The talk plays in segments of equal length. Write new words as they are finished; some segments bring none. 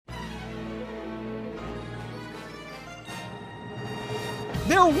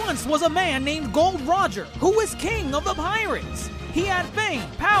There once was a man named Gold Roger who was king of the pirates. He had fame,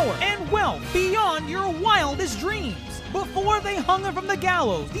 power, and wealth beyond your wildest dreams. Before they hung him from the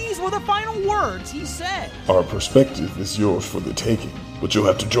gallows, these were the final words he said. Our perspective is yours for the taking, but you'll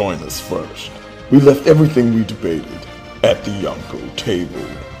have to join us first. We left everything we debated at the Yonko table.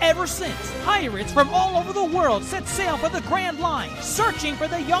 Ever since, pirates from all over the world set sail for the Grand Line, searching for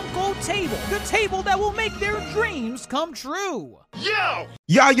the Yonko table, the table that will make their dreams come true.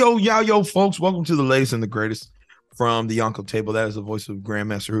 Yo, folks, welcome to the latest and the greatest from the Yonko table. That is the voice of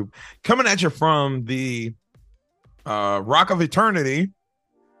Grandmaster Hoop coming at you from the Rock of Eternity.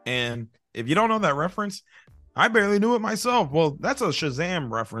 And if you don't know that reference, I barely knew it myself. Well, that's a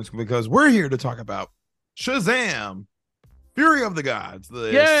Shazam reference because we're here to talk about Shazam, Fury of the Gods,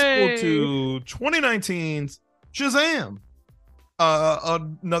 the sequel to 2019's Shazam,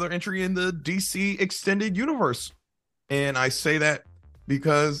 another entry in the DC extended universe. And I say that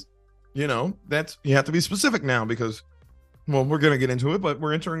because, you know, that's, you have to be specific now because, well, we're going to get into it, but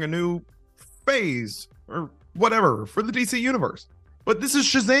we're entering a new phase or whatever for the DC universe. But this is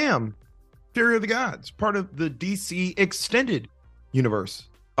Shazam, Fury of the Gods, part of the DC extended universe.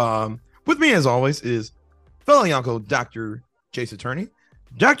 With me, as always, is fellow Yonko, Dr. Jace Attorney.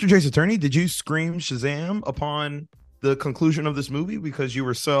 Dr. Jace Attorney, did you scream Shazam upon the conclusion of this movie because you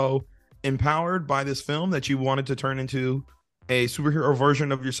were so empowered by this film that you wanted to turn into a superhero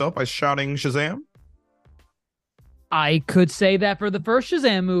version of yourself by shouting Shazam? I could say that for the first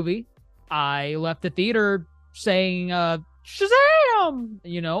Shazam movie. I left the theater saying Shazam,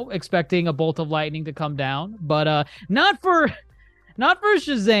 you know, expecting a bolt of lightning to come down, but not for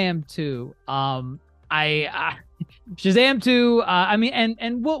Shazam 2. Shazam 2, I mean,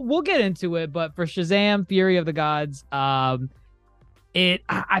 and we'll get into it, but for Shazam Fury of the Gods, I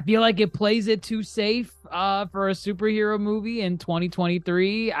feel like it plays it too safe for a superhero movie in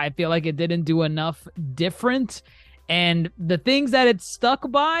 2023. I feel like it didn't do enough different. And the things that it stuck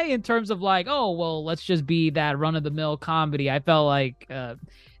by in terms of like, oh, well, let's just be that run-of-the-mill comedy. I felt like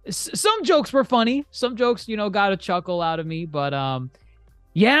some jokes were funny. Some jokes, you know, got a chuckle out of me. But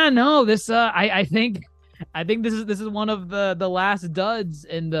yeah, no, this I think this is one of the last duds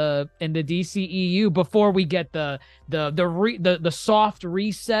in the DCEU before we get the soft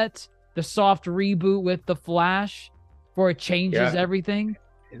reset, the soft reboot with the Flash, before it changes everything.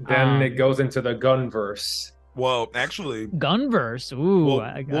 Then it goes into the Gunverse. Well, actually, Gunverse. Ooh, we'll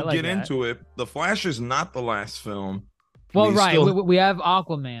like get that. into it. The Flash is not the last film. Well, we have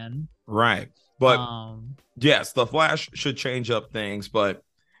Aquaman. Right. But yes, the Flash should change up things. But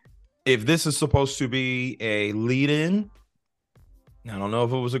if this is supposed to be a lead-in, I don't know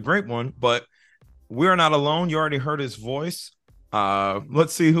if it was a great one, but we're not alone. You already heard his voice.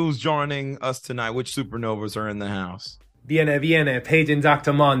 Let's see who's joining us tonight. Which supernovas are in the house? Viene, Paige and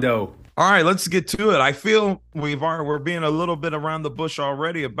Dr. Mondo. All right, let's get to it. I feel we're being a little bit around the bush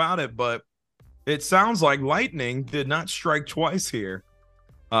already about it, but it sounds like lightning did not strike twice here.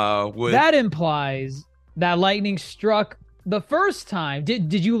 That implies that lightning struck the first time.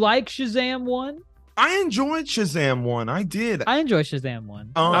 Did you like Shazam 1? I enjoyed Shazam 1. I did. I enjoyed Shazam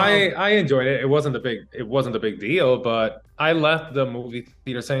 1. I enjoyed it. It wasn't a big deal, but I left the movie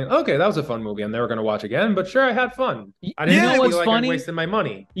theater saying, okay, that was a fun movie. I'm never going to watch again, but sure, I had fun. I didn't feel like I wasted my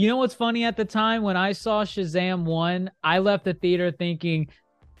money. You know what's funny? At the time when I saw Shazam 1, I left the theater thinking,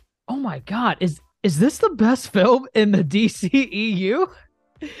 oh my God, is this the best film in the DCEU?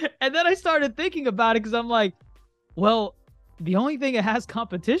 And then I started thinking about it because I'm like, well, the only thing it has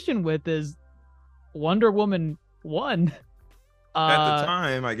competition with is Wonder Woman 1. At the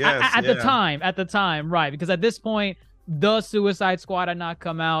time, I guess. At the time, right. Because at this point, the Suicide Squad had not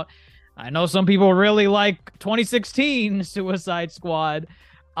come out. I know some people really like 2016 Suicide Squad.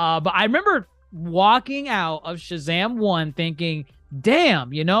 But I remember walking out of Shazam 1 thinking,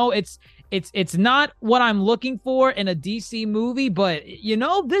 damn, you know, it's not what I'm looking for in a DC movie, but you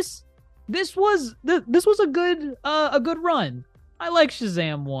know, this was a good run. I like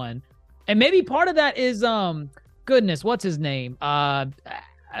Shazam 1. And maybe part of that is goodness, what's his name?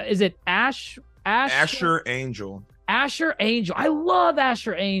 Is it Asher Angel? Asher Angel. I love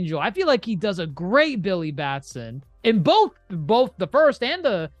Asher Angel. I feel like he does a great Billy Batson in both the first and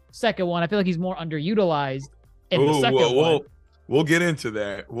the second one. I feel like he's more underutilized in the second one. We'll get into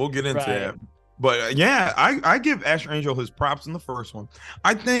that. That. But yeah, I give Asher Angel his props in the first one.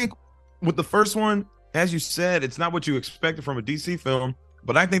 I think with the first one, as you said, it's not what you expected from a DC film,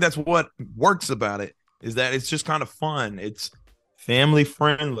 but I think that's what works about it, is that it's just kind of fun. It's family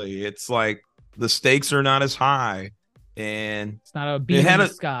friendly. It's like the stakes are not as high, and it's not a beam in the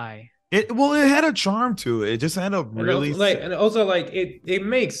sky. It had a charm to it. It just had a really and also like it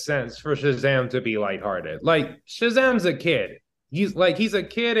makes sense for Shazam to be lighthearted. Like Shazam's a kid. He's a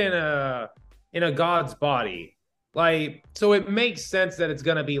kid in a god's body. Like, so it makes sense that it's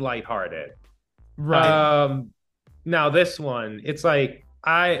gonna be lighthearted. Right. Now this one, it's like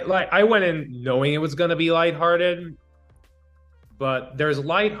I went in knowing it was gonna be lighthearted, but there's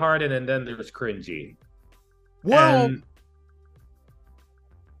lighthearted and then there's cringy. well. And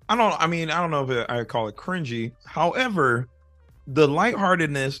I don't know if I call it cringy. However, the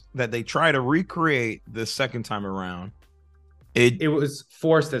lightheartedness that they try to recreate the second time around, it was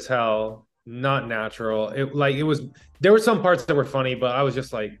forced as hell, not natural. There were some parts that were funny, but I was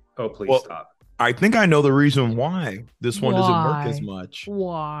just like, oh, please stop. I think I know the reason why this one doesn't work as much.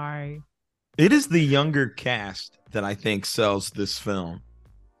 Why? It is the younger cast that I think sells this film.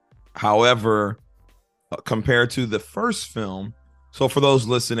 However, compared to the first film, so for those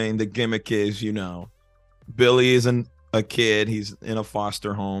listening, the gimmick is, Billy isn't a kid. He's in a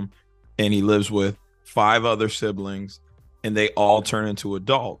foster home and he lives with 5 other siblings and they all turn into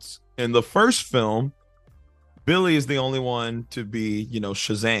adults. In the first film, Billy is the only one to be,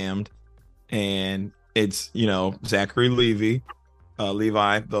 Shazammed, and it's, Zachary Levi,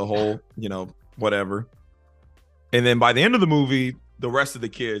 the whole, whatever. And then by the end of the movie, the rest of the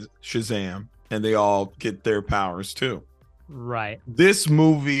kids Shazam and they all get their powers too. Right. This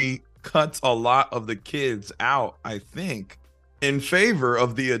movie cuts a lot of the kids out, I think, in favor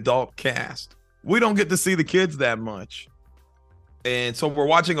of the adult cast. We don't get to see the kids that much. And so we're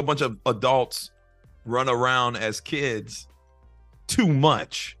watching a bunch of adults run around as kids too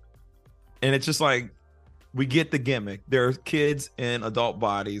much. And it's just like, we get the gimmick. There are kids in adult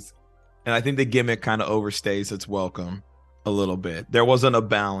bodies. And I think the gimmick kind of overstays its welcome a little bit. There wasn't a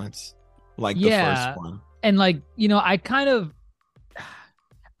balance like the first one. And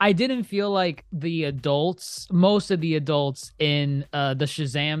I didn't feel like most of the adults in the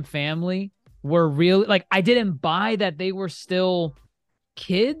Shazam family were really, like, I didn't buy that they were still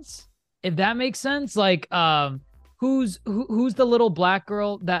kids, if that makes sense. Like, who's the little black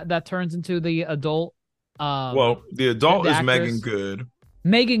girl that turns into the adult? The adult is actress?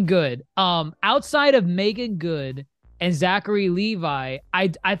 Megan Good. Outside of Megan Good and Zachary Levi, I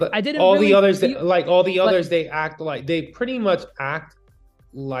didn't. All really the others, they pretty much act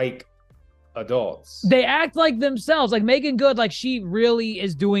like adults. They act like themselves. Like Megan Good, like she really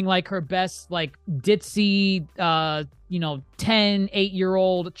is doing like her best, like ditzy,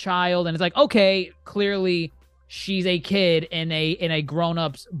 8-year-old child, and it's like, okay, clearly she's a kid in a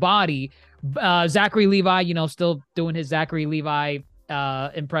grown-up's body. Zachary Levi, still doing his Zachary Levi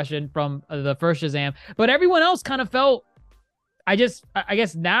impression from the first Shazam, but everyone else kind of felt, I guess,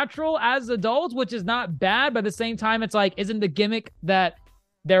 natural as adults, which is not bad, but at the same time, it's like, isn't the gimmick that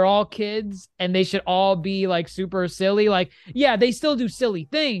they're all kids and they should all be like super silly? Like, yeah, they still do silly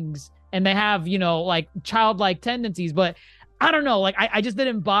things and they have, like childlike tendencies, but I don't know, like I just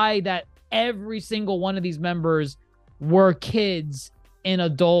didn't buy that every single one of these members were kids in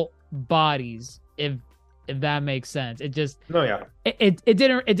adult bodies, if that makes sense. It just it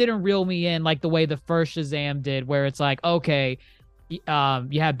didn't reel me in like the way the first Shazam did, where it's like, okay, you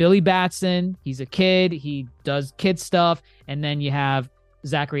have Billy Batson, he's a kid, he does kid stuff, and then you have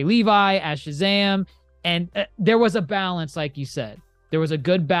Zachary Levi as Shazam, and there was a balance, like you said. There was a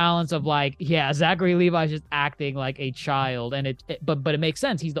good balance of like, yeah, Zachary Levi is just acting like a child, and but it makes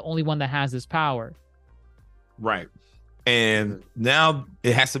sense. He's the only one that has this power. Right. And now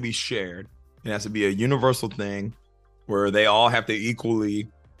it has to be shared. It has to be a universal thing where they all have to equally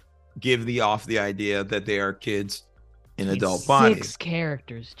give off the idea that they are kids in adult bodies. 6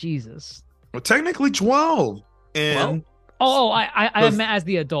 characters, Jesus. Well, technically 12. And I meant as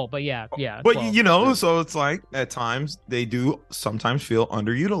the adult, but yeah. But 12. So it's like at times they do sometimes feel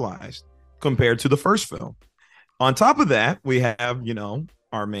underutilized compared to the first film. On top of that, we have,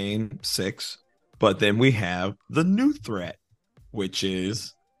 our main 6, but then we have the new threat, which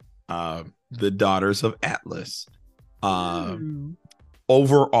is the Daughters of Atlas.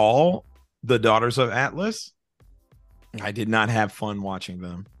 Overall, the Daughters of Atlas, I did not have fun watching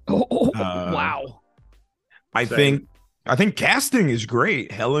them. Wow. I think casting is great.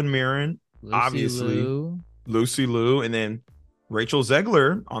 Helen Mirren, obviously, Lucy Liu, and then Rachel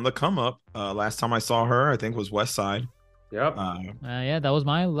Zegler on the come up. Last time I saw her, I think, was West Side. Yep. Yeah, that was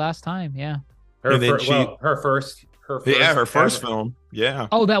my last time. Yeah. Her first film. Yeah.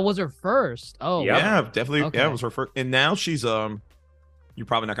 Oh, that was her first. Oh, yep. Yeah, definitely. Okay. Yeah, it was her first. And now she's you're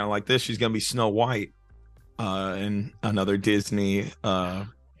probably not gonna like this. She's gonna be Snow White, in another Disney.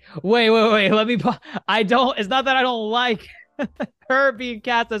 Wait. Let me. I don't. It's not that I don't like her being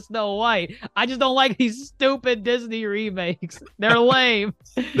cast as Snow White. I just don't like these stupid Disney remakes. They're lame.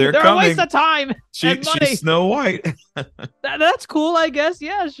 They're a waste of time and money. She's Snow White. That's cool, I guess.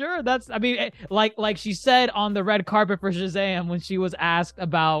 Yeah, sure. I mean, like she said on the red carpet for Shazam when she was asked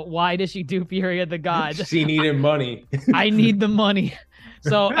about why did she do Fury of the Gods. She needed money. I need the money.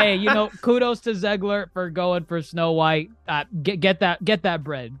 So hey, kudos to Zegler for going for Snow White. Get that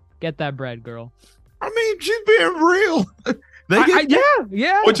bread. Get that bread, girl. I mean, she's being real.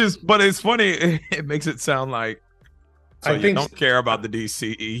 Yeah. But it's funny. It makes it sound like you don't care about the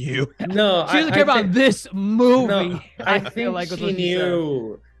DCEU. No, she doesn't care about this movie. No, I think she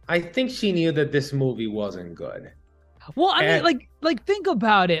knew. I think she knew that this movie wasn't good. Well, I mean, like think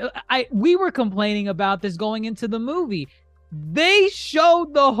about it. We were complaining about this going into the movie. They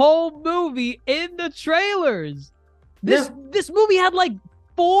showed the whole movie in the trailers. This movie had like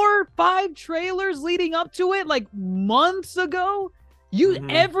 4 or 5 trailers leading up to it, like months ago.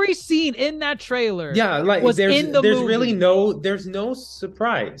 Every scene in that trailer, was in the movie. There's no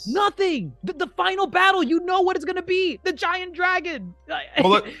surprise. Nothing. The final battle, you know what it's gonna be. The giant dragon.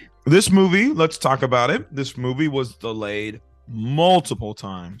 Well, this movie, let's talk about it. This movie was delayed multiple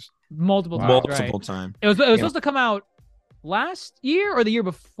times. Multiple times. It was supposed to come out last year or the year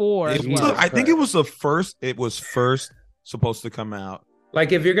before. I think it was first supposed to come out.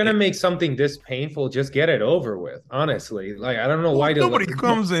 Like, if you're gonna make something this painful, just get it over with. Honestly, like, I don't know why nobody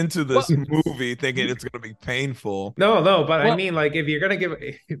comes into this movie thinking it's gonna be painful. No, but I mean, like, if you're gonna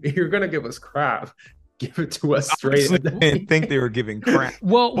give us crap, give it to us straight. I didn't think they were giving crap.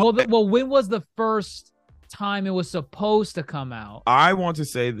 Well, when was the first time it was supposed to come out? I want to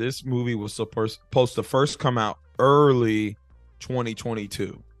say this movie was supposed to first come out early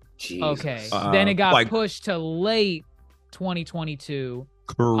 2022. Jesus. Okay, then it got pushed to late 2022.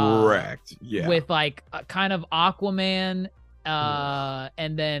 Correct. Yeah. With like kind of Aquaman,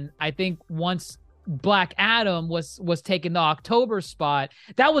 and then I think once Black Adam was taking the October spot,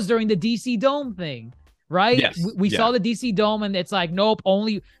 that was during the DC Dome thing, right? Yes. We saw the DC Dome, and it's like, nope,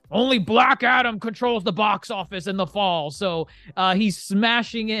 only Black Adam controls the box office in the fall, so he's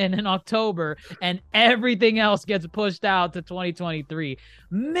smashing in October, and everything else gets pushed out to 2023.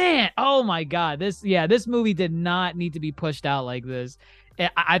 Man, oh my God, this movie did not need to be pushed out like this.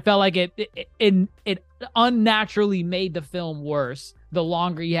 I felt like it unnaturally made the film worse the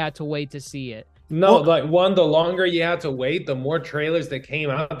longer you had to wait to see it. No, the longer you had to wait, the more trailers that came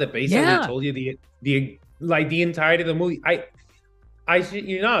out that basically told you the entirety of the movie. I shit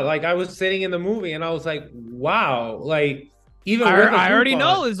you not, like, I was sitting in the movie and I was like, wow, like, even with I already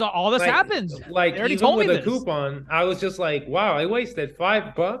know this all this happens. Like, even with a coupon, I was just like, wow, I wasted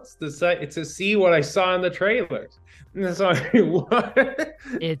 $5 to see what I saw in the trailers. And it's like, what?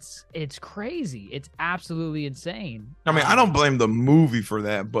 It's crazy. It's absolutely insane. I mean, I don't blame the movie for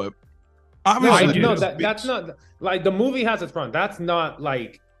that, but obviously, that's not like the movie has its problem. That's not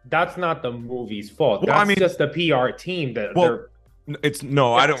the movie's fault. That's just the PR team that they're.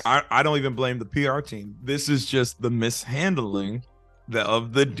 I don't even blame the PR team. This is just the mishandling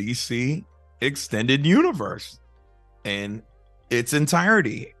of the DC extended universe in its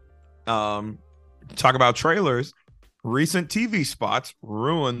entirety. Talk about trailers. Recent TV spots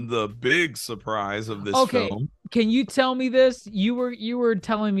ruined the big surprise of this film. Can you tell me this? You were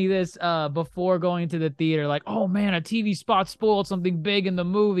telling me this before going to the theater, like, oh man, a TV spot spoiled something big in the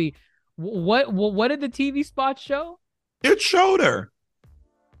movie. What did the TV spot show? It showed her.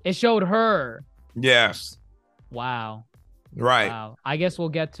 It showed her. Yes. Wow. Right. Wow. I guess we'll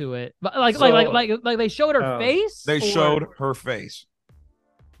get to it. But like they showed her face? They showed her face.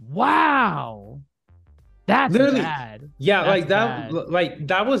 Wow. That's literally bad. Yeah, That's like that bad. Like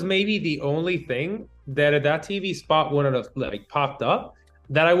that was maybe the only thing that if that TV spot wouldn't have like popped up,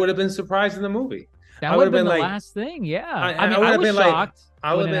 that I would have been surprised in the movie. That would have been the last thing. Yeah. I mean, I was shocked.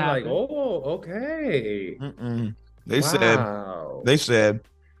 I would have been like, oh, okay. They said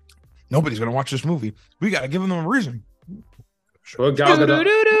nobody's gonna watch this movie. We gotta give them a reason. Sure,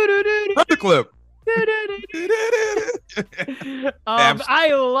 the clip. I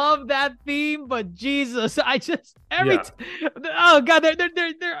love that theme, but Jesus, I just oh God,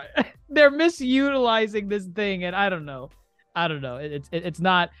 they're misutilizing this thing, and I don't know. It's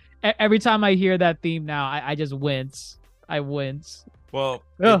not. Every time I hear that theme now, I just wince. I wince. Well,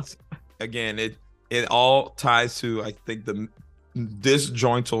 again, it all ties to, I think, the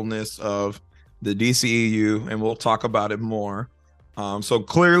disjointedness of the DCEU, and we'll talk about it more. So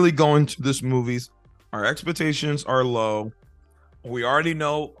clearly going to this movies, our expectations are low. We already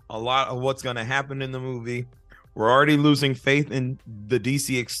know a lot of what's going to happen in the movie. We're already losing faith in the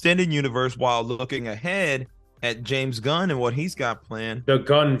DC extended universe while looking ahead at James Gunn and what he's got planned, The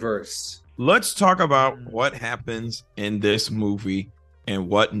Gunverse. let's talk about what happens in this movie and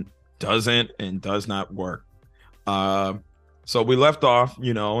what doesn't and does not work. So we left off,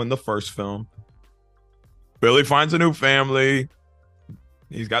 in the first film. Billy finds a new family.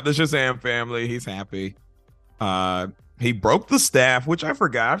 He's got the Shazam family. He's happy. He broke the staff, which I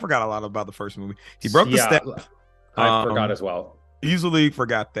forgot. I forgot a lot about the first movie. He broke the staff. I forgot as well. Easily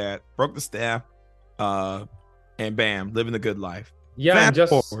forgot that. Broke the staff. And bam, living the good life. Yeah, Fast and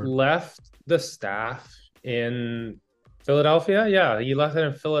just forward. left the staff in Philadelphia. Yeah, he left it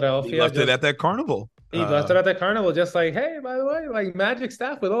in Philadelphia. He left it at that carnival. He left it at the carnival, just like, hey, by the way, like magic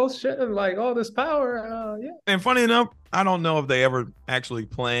staff with all shit and like all this power. Yeah. And funny enough, I don't know if they ever actually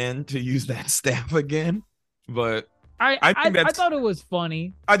planned to use that staff again, but I thought it was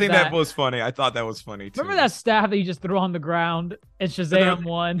funny. I think that was funny. I thought that was funny too. Remember that staff that you just threw on the ground and Shazam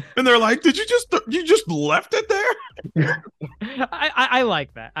won? And they're like, "Did you just left it there?" I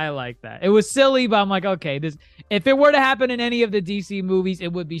like that. I like that. It was silly, but I'm like, okay, if it were to happen in any of the DC movies,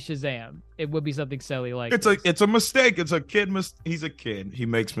 it would be Shazam. It would be something silly like it's a mistake. It's a kid. He's a kid. He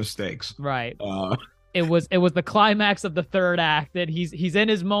makes mistakes. Right. It was the climax of the third act that he's in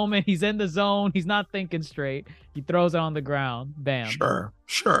his moment. He's in the zone. He's not thinking straight. He throws it on the ground. Bam.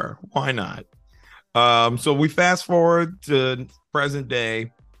 Sure. Why not? So we fast forward to present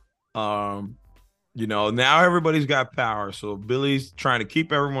day. Now everybody's got power. So Billy's trying to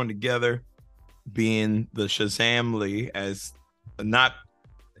keep everyone together, being the Shazamly as not.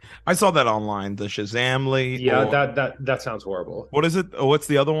 I saw that online. The Shazamly. Yeah, that sounds horrible. What is it? Oh, what's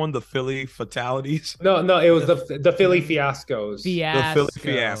the other one? The Philly Fatalities? No, it was the Philly Fiascos. The Philly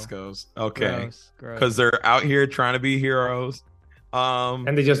Fiascos. Okay. Gross. Because they're out here trying to be heroes.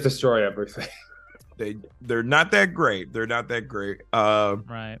 And they just destroy everything. They're not that great. They're not that great.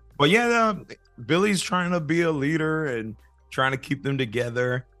 Right. But yeah, Billy's trying to be a leader and trying to keep them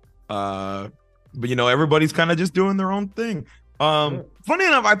together. But everybody's kind of just doing their own thing. Funny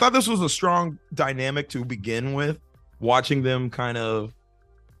enough, I thought this was a strong dynamic to begin with. Watching them kind of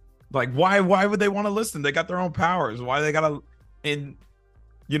like, why would they want to listen? They got their own powers. Why they gotta? And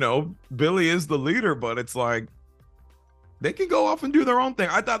Billy is the leader, but it's like they can go off and do their own thing.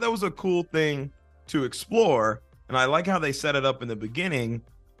 I thought that was a cool thing to explore, and I like how they set it up in the beginning.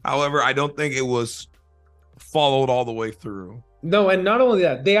 However, I don't think it was followed all the way through. No, and not only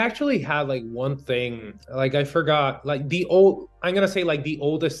that, they actually had like one thing, like I forgot, like I'm gonna say like the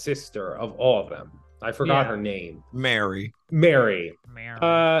oldest sister of all of them. I forgot her name. Mary.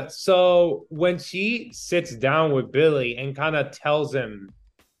 So when she sits down with Billy and kind of tells him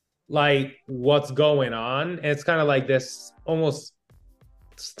like what's going on, it's kind of like this almost,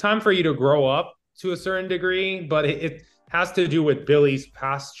 it's time for you to grow up to a certain degree, but it has to do with Billy's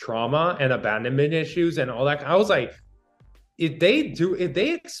past trauma and abandonment issues and all that. I was like, if they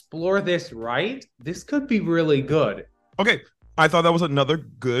explore this right, this could be really good. Okay, I thought that was another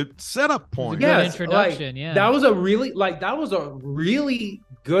good setup point. Good introduction. That was a really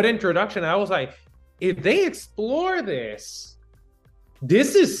good introduction. I was like, if they explore this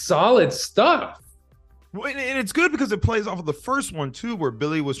is solid stuff. And it's good because it plays off of the first one too, where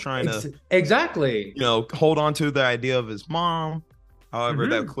Billy was trying to exactly hold on to the idea of his mom. However,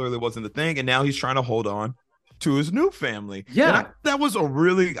 that clearly wasn't the thing, and now he's trying to hold on to his new family. Yeah, that was I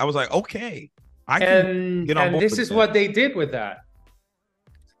was like, okay, I can get on board. And this is what they did with that.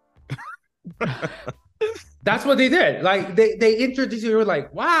 That's what they did. Like they introduced you,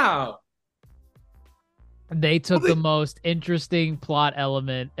 like, wow. They took the most interesting plot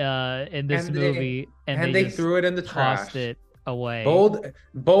element in this movie, and they threw it in the trash. Tossed it away. Bold.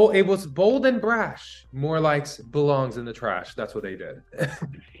 It was bold and brash. More likes belongs in the trash. That's what they did.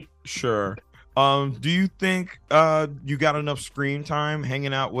 Sure. Do you think you got enough screen time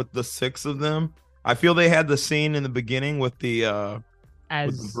hanging out with the six of them? I feel they had the scene in the beginning with the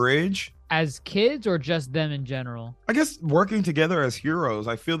bridge. As kids or just them in general? I guess working together as heroes.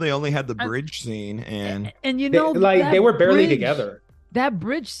 I feel they only had the bridge scene, and they were barely together. That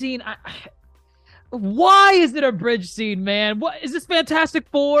bridge scene. Why is it a bridge scene, man? What is this, Fantastic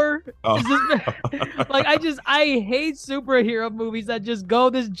Four? Oh. I hate superhero movies that just go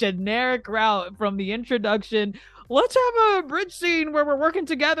this generic route from the introduction. Let's have a bridge scene where we're working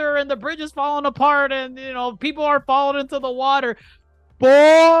together and the bridge is falling apart and people are falling into the water.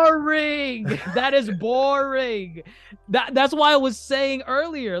 Boring. That is boring. That's why I was saying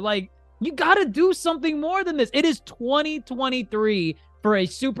earlier, like, you got to do something more than this. It is 2023 for a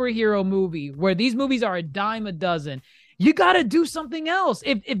superhero movie where these movies are a dime a dozen. You got to do something else.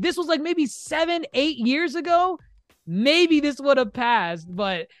 If this was like maybe 7-8 years ago, maybe this would have passed,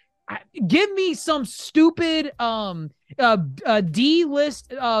 but give me some stupid D-list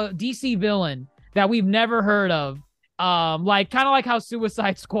DC villain that we've never heard of. Like kind of like how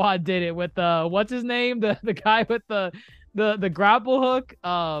Suicide Squad did it with what's his name? The guy with the grapple hook.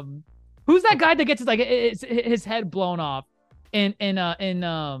 Who's that guy that gets his head blown off in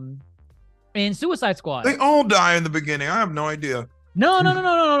Suicide Squad? They all die in the beginning. I have no idea.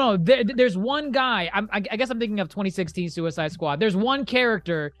 No. There's one guy. I guess I'm thinking of 2016 Suicide Squad. There's one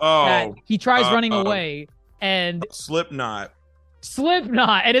character that he tries running away, and Slipknot,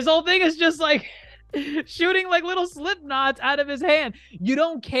 and his whole thing is just like shooting like little slip knots out of his hand. You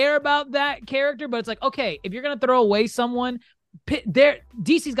don't care about that character, but it's like, okay, if you're gonna throw away someone,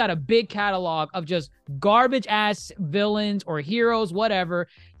 DC's got a big catalog of just garbage ass villains or heroes, whatever,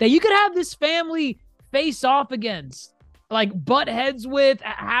 that you could have this family face off against, like butt heads with,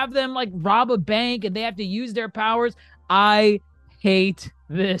 have them like rob a bank and they have to use their powers. I hate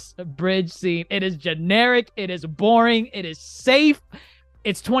this bridge scene. It is generic. It is boring. It is safe.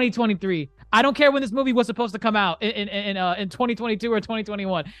 It's 2023. I don't care when this movie was supposed to come out in 2022 or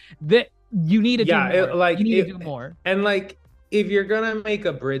 2021. That you need to do more. You need to do more. And like, if you're gonna make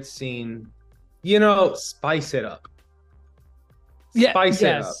a bridge scene, spice it up. Spice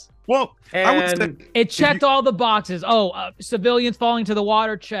it up. Well, I would say it checked all the boxes. Civilians falling to the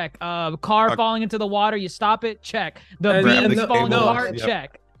water, check. Car falling into the water, you stop it, check. The beams falling apart,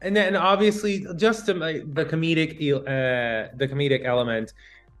 check. And then obviously, just to the comedic element,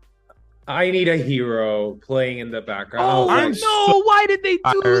 I need a hero playing in the background. Why did they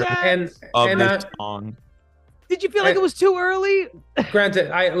do that? And song. Did you feel like it was too early?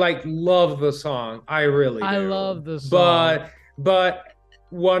 Granted, I love the song. I really do. I love the song. But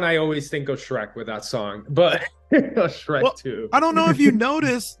one, I always think of Shrek with that song. But Shrek 2. I don't know if you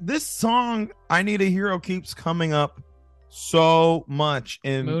noticed, this song, I Need a Hero, keeps coming up so much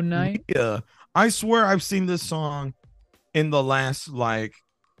in Moon Knight. media. I swear I've seen this song in the last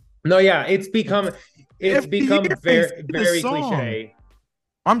it's become very very cliche.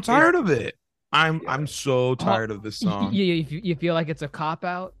 I'm tired of it. I'm so tired of this song. You feel like it's a cop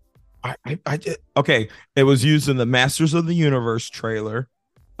out? I did. Okay, it was used in the Masters of the Universe trailer.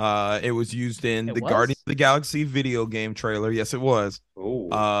 It was used in the Guardians of the Galaxy video game trailer. Yes, it was. Oh.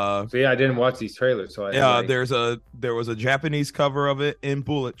 I didn't watch these trailers, so there was a Japanese cover of it in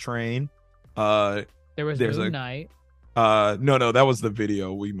Bullet Train. There was Moon Knight. No, that was the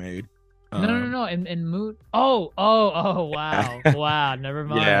video we made. No. And Moon. Oh, wow. Wow, never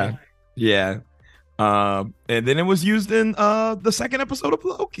mind. Yeah. And then it was used in the second episode of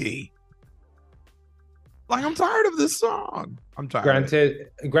Loki. Like, I'm tired of this song. I'm tired.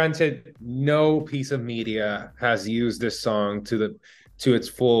 Granted, no piece of media has used this song to its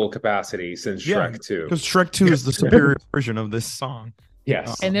full capacity since Shrek 2. Because Shrek 2 is the superior version of this song.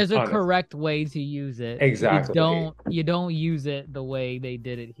 Yes. And there's a correct way to use it. Exactly. You don't use it the way they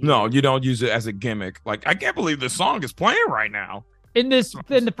did it here. No, you don't use it as a gimmick. Like, I can't believe this song is playing right now. In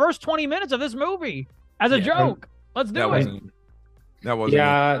the first 20 minutes of this movie as a joke. Let's do it. That wasn't.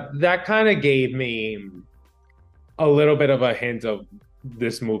 Yeah, that kind of gave me a little bit of a hint of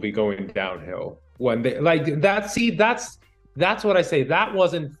this movie going downhill when they that's what I say. That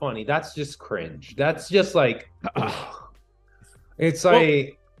wasn't funny. That's just cringe. That's just like it's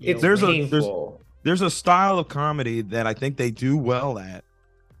like it's painful. There's a style of comedy that I think they do well at,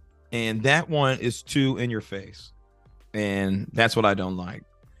 and that one is too in your face. And that's what I don't like.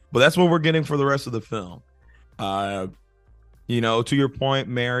 But that's what we're getting for the rest of the film. To your point,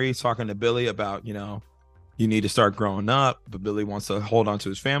 Mary's talking to Billy about, you need to start growing up. But Billy wants to hold on to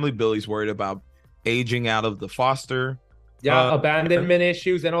his family. Billy's worried about aging out of the foster. Abandonment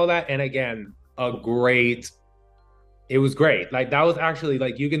issues and all that. And again, it was great. Like, that was actually,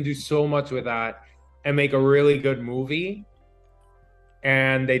 like, you can do so much with that and make a really good movie.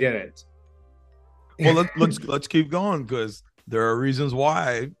 And they didn't. Well, let's keep going, because there are reasons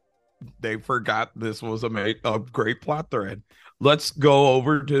why they forgot this was a great plot thread. Let's go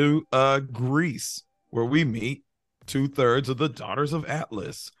over to Greece, where we meet 2/3 of the Daughters of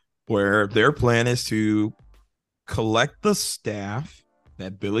Atlas, where their plan is to collect the staff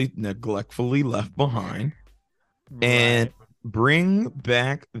that Billy neglectfully left behind and bring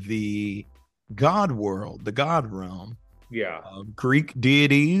back the God world, the God realm. Yeah. Greek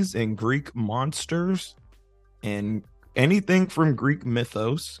deities and Greek monsters and anything from Greek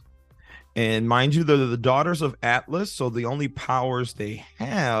mythos. And mind you, they're the Daughters of Atlas, so the only powers they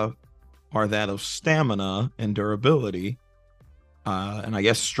have are that of stamina and durability, and I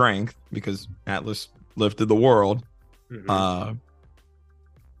guess strength, because Atlas lifted the world. Mm-hmm.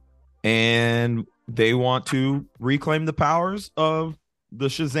 And they want to reclaim the powers of the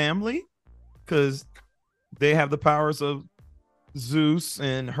Shazam League because they have the powers of Zeus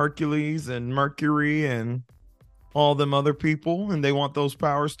and Hercules and Mercury and all them other people, and they want those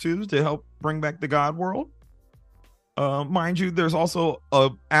powers too to help bring back the God world. Mind you, there's also a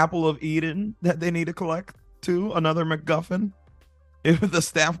apple of Eden that they need to collect too, another MacGuffin. If the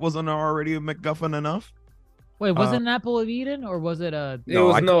staff wasn't already a MacGuffin enough. Wait, was it an apple of Eden or was it a? It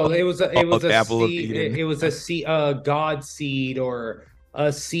was a apple of seed. Eden. It was a seed, God seed or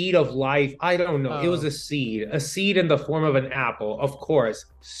a seed of life. I don't know. It was a seed in the form of an apple. Of course,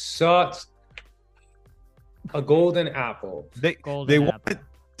 such a golden apple. They want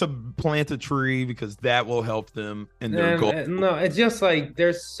to plant a tree because that will help them in their goal. No, it's just like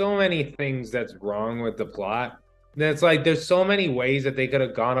there's so many things that's wrong with the plot. That's like there's so many ways that they could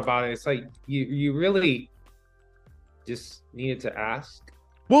have gone about it. It's like you really just needed to ask.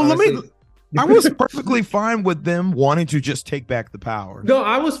 Well, honestly. I was perfectly fine with them wanting to just take back the power. No,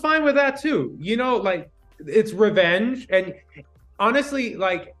 I was fine with that too. You know, like it's revenge, and honestly,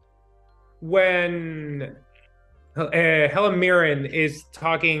 like when Helen Mirren is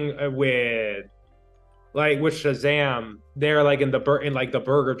talking with Shazam, they're like in the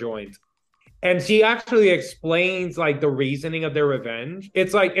burger joint, and she actually explains like the reasoning of their revenge.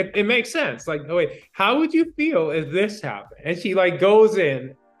 It's like it makes sense. Like, oh wait, how would you feel if this happened? And she like goes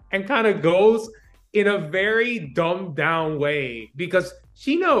in and kind of goes in a very dumbed down way because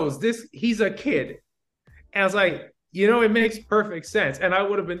she knows he's a kid. And I was like, it makes perfect sense. And I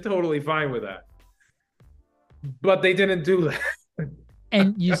would have been totally fine with that. But they didn't do that.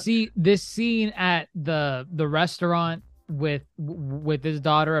 And you see this scene at the restaurant with his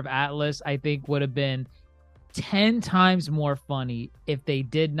daughter of Atlas, I think would have been 10 times more funny if they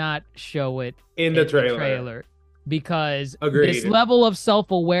did not show it in the trailer. Because Agreed. This level of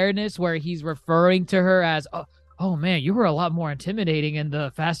self-awareness where he's referring to her as, oh man, you were a lot more intimidating in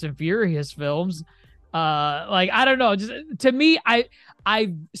the Fast and Furious films. Like, I don't know. Just to me,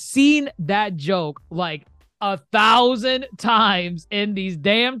 I've seen that joke like 1,000 times in these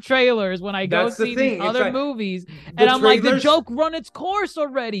damn trailers when I go see these other movies. And I'm like, the joke run its course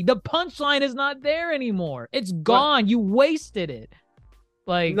already. The punchline is not there anymore. It's gone. You wasted it.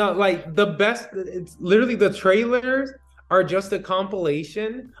 Like, no, like the best, it's literally the trailers are just a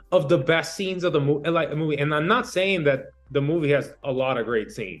compilation of the best scenes of the movie. And I'm not saying that the movie has a lot of great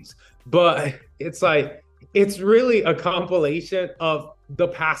scenes, but it's like, it's really a compilation of the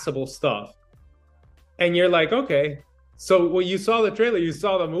passable stuff. And you're like, okay, so when you saw the trailer, you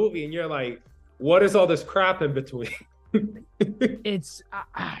saw the movie, and you're like, what is all this crap in between?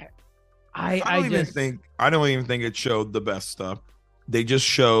 I don't even think it showed the best stuff. They just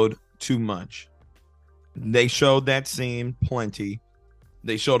showed too much. They showed that scene plenty.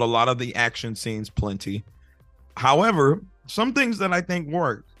 They showed a lot of the action scenes plenty. However, some things that I think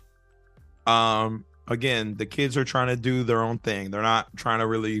worked. Again, the kids are trying to do their own thing. They're not trying to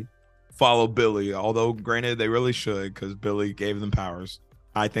really follow Billy, although granted they really should because Billy gave them powers.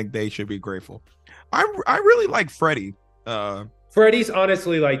 I think they should be grateful. I really like Freddy. Freddy's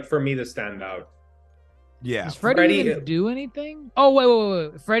honestly, like, for me, the standout. Yeah. Does Freddy even do anything? Oh,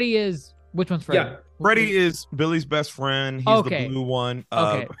 wait. Freddy is... Which one's Freddy? Yeah. Freddy is Billy's best friend. He's the blue one.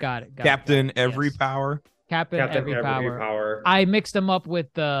 Okay, got it. Captain Every Power. Captain Every Power. I mixed him up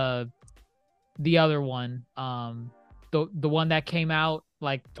with the other one. The one that came out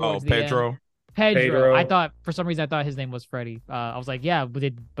like towards the Pedro. End. Pedro. I thought for some reason his name was Freddy. I was like, yeah,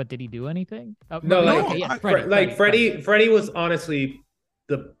 but did he do anything? Freddy was honestly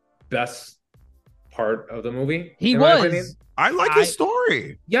the best part of the movie. He was. I like his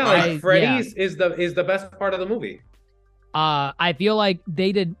story. Yeah, Freddy's is the best part of the movie. I feel like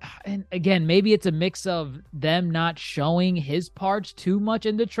they did, and again, maybe it's a mix of them not showing his parts too much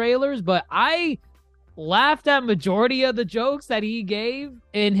in the trailers, but I laughed at majority of the jokes that he gave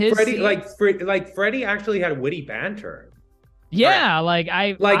in his Freddy, Freddy actually had witty banter. Yeah,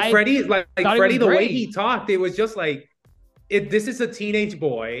 Freddy, the way he talked, it was just like, this is a teenage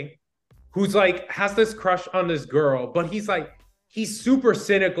boy who's like has this crush on this girl, but he's super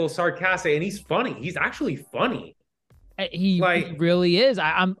cynical, sarcastic, and he's funny. He's actually funny. He really is.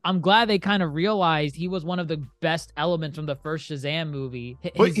 I'm glad they kind of realized he was one of the best elements from the first Shazam movie.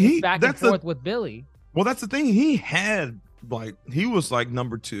 His back and forth with Billy. Well, that's the thing. He was like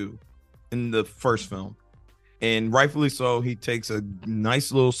number 2 in the first film, and rightfully so. He takes a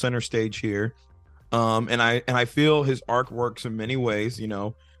nice little center stage here, and I feel his arc works in many ways. You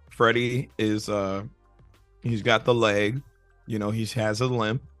know, Freddy is he's got the leg, he has a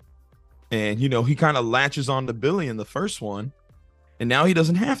limp, and he kind of latches on to Billy in the first one, and now he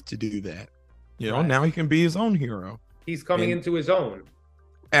doesn't have to do that. Now he can be his own hero. He's coming into his own.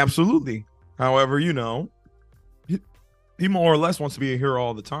 Absolutely. However, he more or less wants to be a hero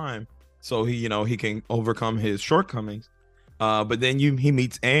all the time, so he can overcome his shortcomings. But then he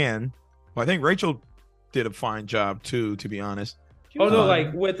meets Anne. Well, I think Rachel did a fine job too, to be honest. Oh no,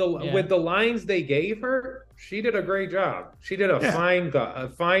 like with the lines they gave her, she did a great job. She did a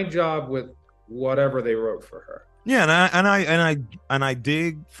fine job with whatever they wrote for her. Yeah, and I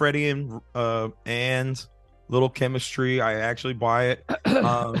dig Freddie and Anne's little chemistry. I actually buy it.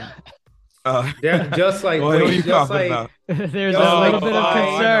 Yeah, just like what are you talking about? There's a little bit of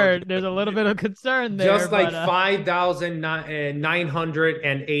concern. There's a little bit of concern there. Just like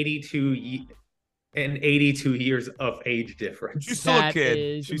 5,982 years of age difference. She's still a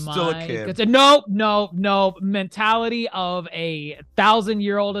kid. She's still a kid. No. Mentality of a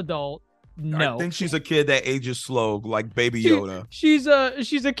 1,000-year-old adult. No, I think she's a kid that ages slow, like Baby Yoda. She's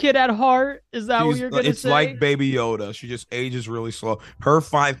a kid at heart. Is that what you're gonna say? It's like Baby Yoda. She just ages really slow. Her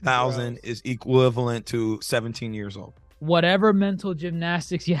 5,000 is equivalent to 17 years old. Whatever mental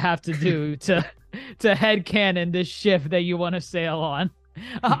gymnastics you have to do to headcanon this ship that you want to sail on,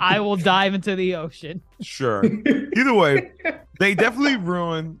 I will dive into the ocean. Sure. Either way, they definitely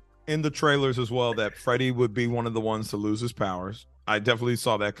ruined in the trailers as well that Freddy would be one of the ones to lose his powers. I definitely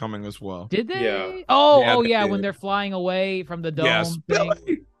saw that coming as well. Did they? Yeah. Yeah, when they're flying away from the dome. Yes.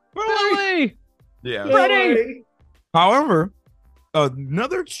 Billy! Yeah. Freddy! However,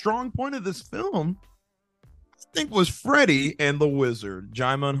 another strong point of this film, I think, was Freddy and the Wizard,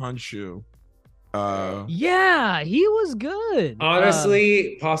 Jaimon Honshu. Yeah, he was good.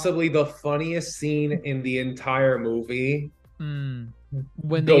 Honestly, possibly the funniest scene in the entire movie. When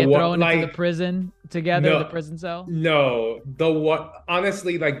they get thrown into the prison together, the prison cell. No,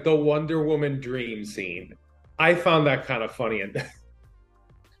 honestly, like the Wonder Woman dream scene. I found that kind of funny, and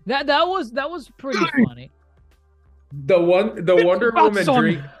that was pretty funny. The Wonder Woman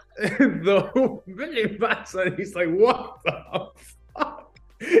dream. He's like, what the fuck?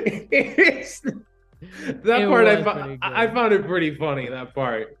 That part I found it pretty funny. That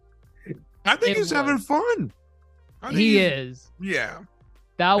part. I think he's having fun. He is. Yeah.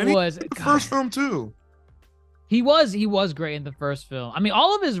 That was the first film too. He was great in the first film. I mean,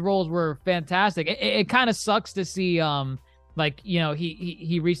 all of his roles were fantastic. It kind of sucks to see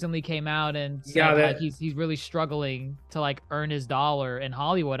he recently came out and said that he's really struggling to like earn his dollar in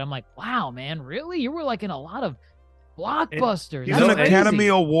Hollywood. I'm like, wow, man, really? You were like in a lot of blockbusters. He's an Academy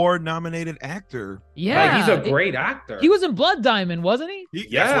Award nominated actor. Yeah, he's a great actor. He was in Blood Diamond, wasn't he?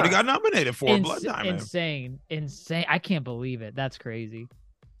 That's what he got nominated for. Blood Diamond. Insane. I can't believe it. That's crazy.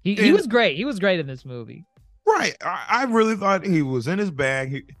 He was great. He was great in this movie. Right. I really thought he was in his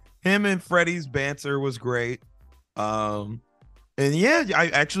bag. Him and Freddy's banter was great. And yeah, I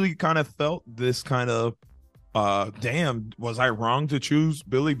actually kind of felt this kind of damn, was I wrong to choose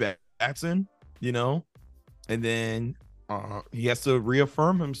Billy Batson? And then he has to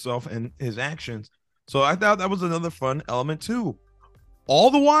reaffirm himself in his actions. So I thought that was another fun element too. All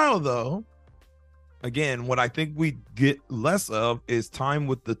the while, though, again, what I think we get less of is time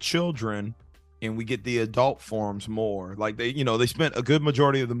with the children, and we get the adult forms more. Like they spent a good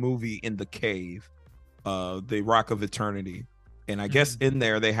majority of the movie in the cave, the Rock of Eternity, and I guess in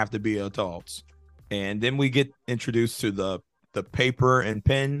there they have to be adults. And then we get introduced to the paper and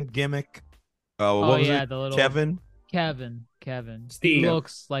pen gimmick. What was it? The little Kevin. Steve. He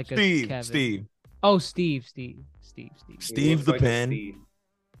looks like Steve. a Kevin. Steve. Oh, Steve the pen.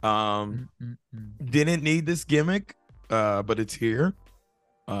 Didn't need this gimmick, but it's here.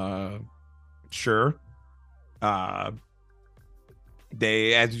 Sure.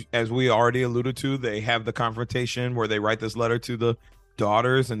 They, as we already alluded to, they have the confrontation where they write this letter to the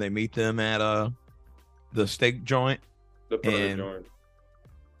daughters, and they meet them at the steak joint. The burger joint.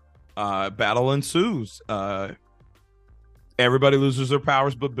 Battle ensues. Everybody loses their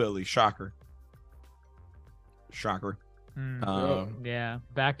powers but Billy. Shocker. Yeah,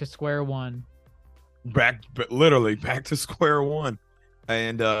 back to square one. Literally back to square one.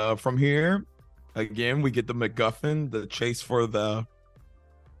 And from here, again, we get the MacGuffin, the chase for the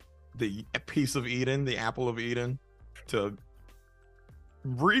piece of Eden, the apple of Eden, to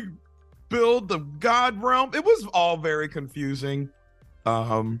rebuild the God realm. It was all very confusing.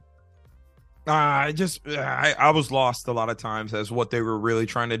 I was lost a lot of times as what they were really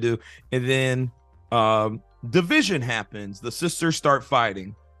trying to do. And then division happens. The sisters start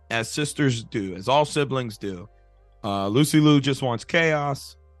fighting, as sisters do, as all siblings do. Lucy Liu just wants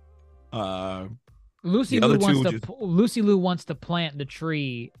chaos. Lucy Liu wants to plant the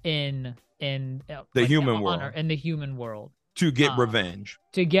tree in the human world. In the human world. To get revenge.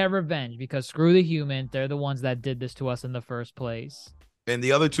 To get revenge, because screw the humans. They're the ones that did this to us in the first place. and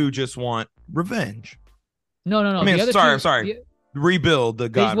the other two just want revenge. No. I mean, The other sorry. Rebuild the They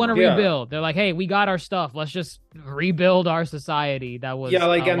God. just want to Yeah. rebuild. They're like, hey, we got our stuff. Let's just rebuild our society that was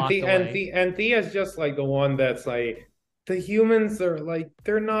like locked away. and Thea's just like the one that's like the humans are like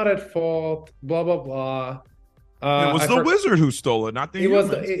they're not at fault. Blah blah blah. It was the wizard who stole it, not the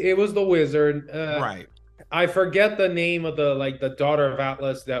humans. It was the wizard. Right. I forget the name of the daughter of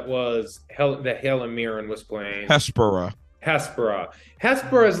Atlas that was that Helen Mirren was playing. Hespera.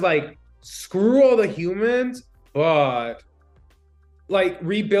 Hespera is like screw all the humans, but like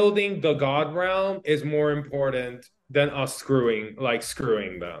rebuilding the God realm is more important than us screwing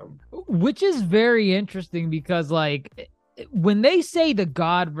them. Which is very interesting because like when they say the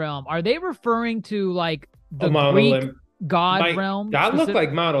God realm, are they referring to like the Greek God realm? That looked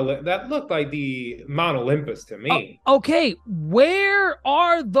like that looked like the Mount Olympus to me. Okay, where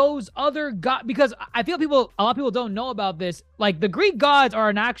are those other gods? Because I feel a lot of people don't know about this. Like the Greek gods are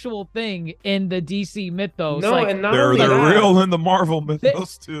an actual thing in the DC mythos. No, like, and not they're only that, real in the Marvel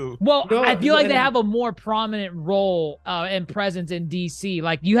mythos too. Well, No, I feel like they and- have a more prominent role and presence in DC.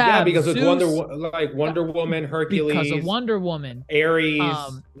 Like you have because Zeus, it's Wonder Woman, Hercules, because of Wonder Woman, Ares,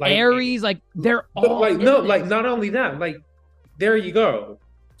 Ares, like they're all like in no, this. like not only that, like there you go.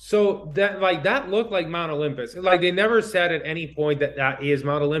 So that looked like Mount Olympus. Like they never said at any point that is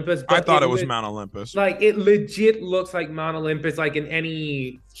Mount Olympus. But I thought it was Mount Olympus. Like it legit looks like Mount Olympus, like in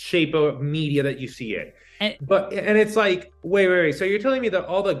any shape of media that you see it. And it's like, wait. So you're telling me that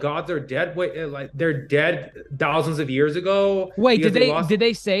all the gods are dead? Wait, like they're dead thousands of years ago? Wait, did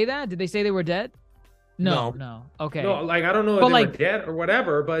they say that? Did they say they were dead? No. Okay. No, like I don't know if they were dead or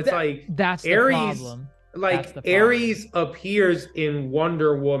whatever, but it's like that's the Ares. problem. Like Ares appears in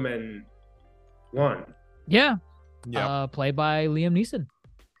Wonder Woman 1. Yeah. Yeah. Played by Liam Neeson.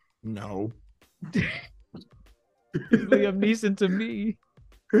 No. Liam Neeson to me.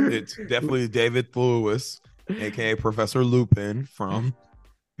 It's definitely David Lewis, aka Professor Lupin from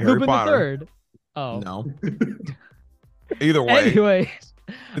Harry Lupin Potter. the Third. Oh. No. Either way. Anyway.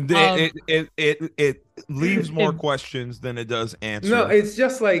 It leaves more questions than it does answers. No, it's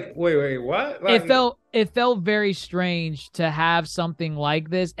just like wait, what? Like, it felt very strange to have something like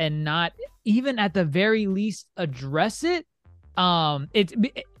this and not even at the very least address it.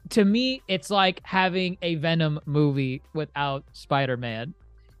 To me, it's like having a Venom movie without Spider-Man.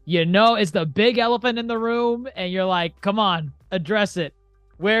 You know, it's the big elephant in the room, and you're like, come on, address it.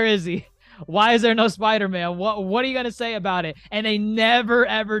 Where is he? Why is there no Spider-Man? What are you going to say about it? And they never,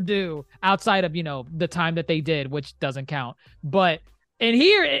 ever do outside of, the time that they did, which doesn't count. But in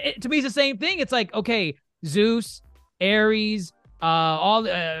here, to me, it's the same thing. It's like, okay, Zeus, Ares,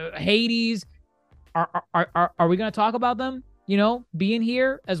 Hades. Are we going to talk about them, being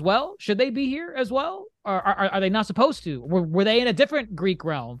here as well? Should they be here as well? Or are they not supposed to? Were they in a different Greek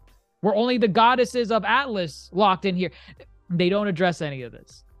realm? Were only the goddesses of Atlas locked in here? They don't address any of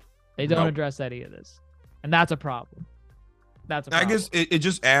this. They don't address any of this. And that's a problem. I guess it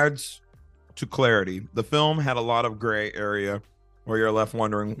just adds to clarity. The film had a lot of gray area where you're left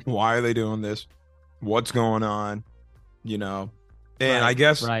wondering, why are they doing this? What's going on? And I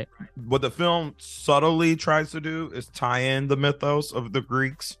guess what the film subtly tries to do is tie in the mythos of the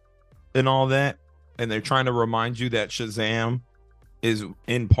Greeks and all that. And they're trying to remind you that Shazam is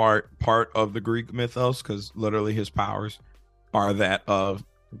in part of the Greek mythos, because literally his powers are that of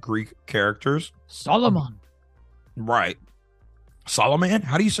Greek characters. Solomon. Right. Solomon?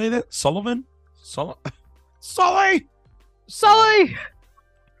 How do you say that? Sullivan? Sully!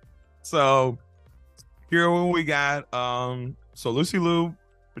 So here we got so Lucy Liu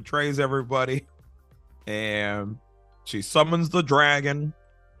betrays everybody and she summons the dragon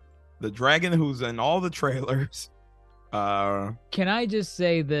who's in all the trailers. Can I just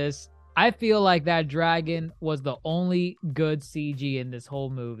say this? I feel like that dragon was the only good CG in this whole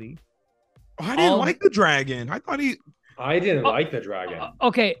movie. I didn't like the dragon. I didn't like the dragon.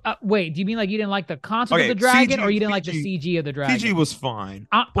 Okay, wait. Do you mean like you didn't like the concept of the dragon, or you didn't like the CG of the dragon? CG was fine.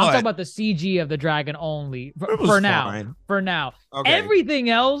 I'm talking about the CG of the dragon only. For now. Fine. For now. Okay. Everything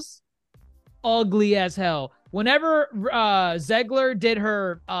else, ugly as hell. Whenever Zegler did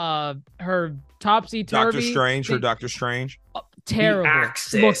her topsy turvy, Doctor Strange. Terrible.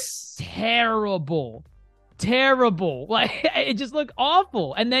 Looks terrible. Like it just looked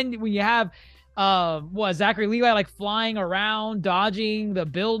awful. And then when you have Zachary Levi like flying around, dodging the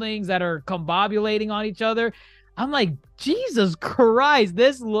buildings that are combobulating on each other, I'm like, Jesus Christ,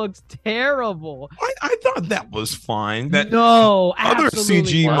 this looks terrible. I thought that was fine. That No, other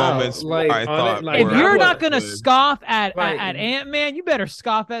absolutely CG not. moments Like, I thought like, If were you're that not was gonna good. scoff at Like- Ant-Man, you better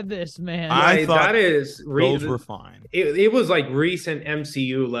scoff at this, man. I Like, thought that is those were fine. it was like recent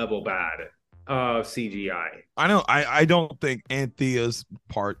MCU level bad CGI. I don't think Anthea's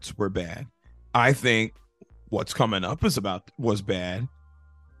parts were bad. I think what's coming up was bad.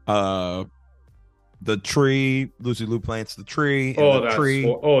 The tree, Lucy Liu plants the tree, and the tree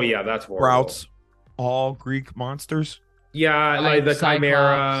that's horrible. sprouts all Greek monsters. Yeah, like the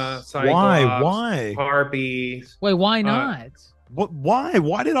Chimera, Cyclops, Why? Harpies. Wait, why not? What?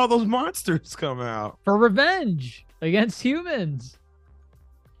 Why did all those monsters come out? For revenge against humans.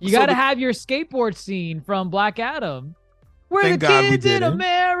 You So got to the- have your skateboard scene from Black Adam. We're Thank the God we kids in didn't.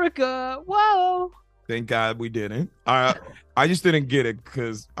 America. Whoa. Thank God we didn't. I just didn't get it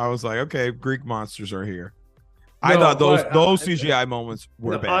because I was like, okay, Greek monsters are here. I No, thought those but, those CGI moments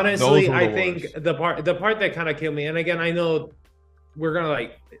were bad. Honestly, Those were I the think worst. the part that kind of killed me, and again, I know we're gonna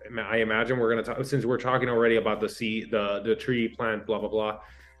I imagine we're gonna talk, since we're talking already about the tree plant, blah blah blah.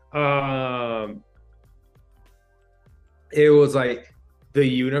 It was like the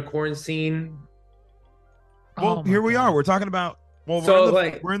unicorn scene. Well, Oh my here we God. are. We're talking about. Well, So,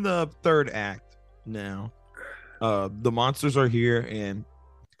 we're in the third act now. The monsters are here, and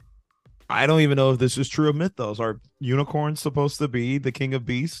I don't even know if this is true of mythos. Are unicorns supposed to be the king of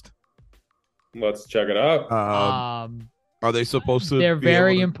beasts? Let's check it out. Are they supposed to? They're be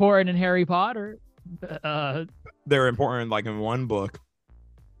very able to- important in Harry Potter. They're important, like in one book.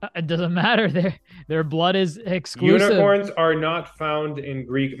 It doesn't matter. Their blood is exclusive. Unicorns are not found in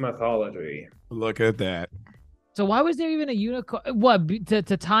Greek mythology. Look at that. So why was there even a unicorn? What to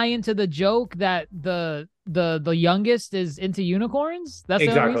tie into the joke that the youngest is into unicorns? That's the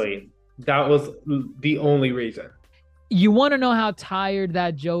only reason? Exactly. That was the only reason. You want to know how tired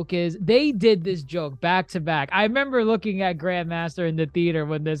that joke is? They did this joke back to back. I remember looking at Grandmaster in the theater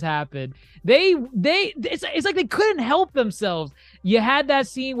when this happened. It's like they couldn't help themselves. You had that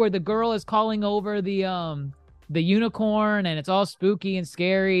scene where the girl is calling over the unicorn and it's all spooky and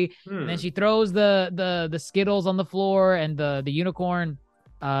scary. And then she throws the Skittles on the floor and the unicorn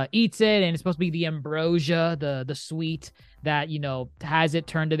eats it, and it's supposed to be the ambrosia, the sweet that, you know, has it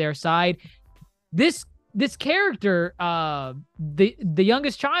turned to their side. This character, the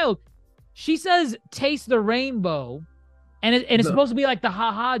youngest child, she says, "Taste the rainbow," and it's supposed to be like the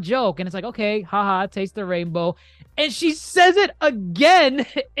haha joke, and it's like, okay, haha, taste the rainbow, and she says it again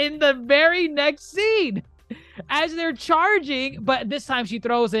in the very next scene as they're charging, but this time she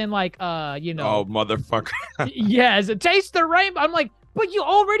throws in like, you know, Oh, motherfucker. yes, taste the rainbow. I'm like, but you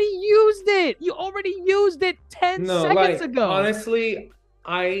already used it. You already used it 10 seconds ago. Honestly,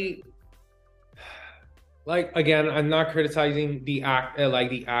 again, I'm not criticizing the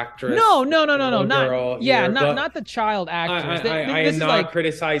actress. No, girl not here, but not the child actress. I This am is not like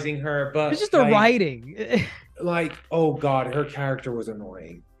criticizing her, but it's just the writing. like, oh god, her character was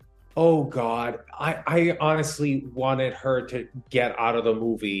annoying. Oh god, I honestly wanted her to get out of the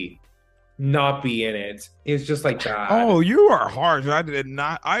movie, not be in it. It's just like that. Oh, you are harsh. I did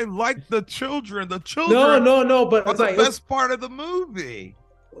not. I like the children. The children. No, but are it's the like best part of the movie.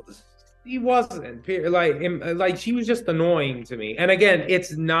 he wasn't like she was just annoying to me. And again,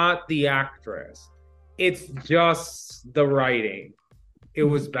 it's not the actress, it's just the writing. It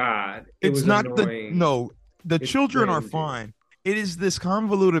was bad. It's was not annoying. the It's children are cringy. fine. It is this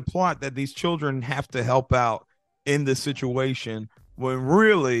convoluted plot that these children have to help out in this situation when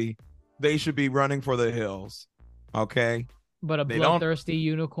really they should be running for the hills. Okay. But a They don't- bloodthirsty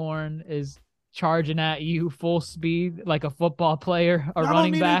unicorn is charging at you full speed like a football player, a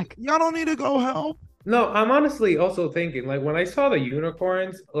running back. Y'all don't need to go help. No, I'm honestly also thinking, like, when I saw the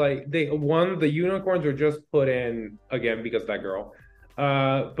unicorns, like the unicorns were just put in again because of that girl.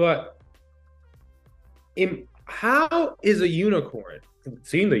 But how is a unicorn,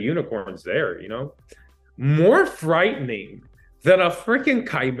 seeing the unicorns there, you know, more frightening than a freaking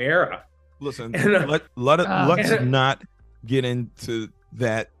chimera? Listen, And, let's not get into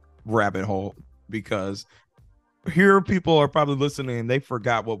that rabbit hole, because here people are probably listening and they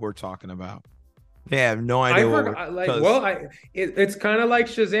forgot what we're talking about. They have no idea. It's kind of like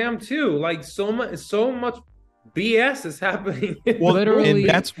Shazam too. Like so much BS is happening. Well, Literally- and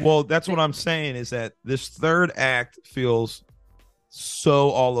that's what I'm saying is that this third act feels so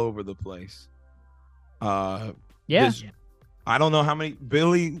all over the place. Yeah. I don't know how many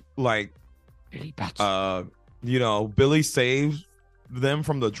Billy Billy saves them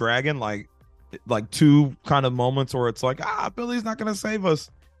from the dragon, like two kind of moments where it's like, Billy's not gonna save us,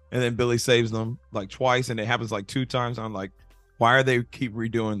 and then Billy saves them like twice, and it happens like 2 times. I'm like, why are they keep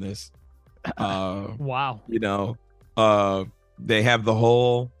redoing this? Wow. You know, they have the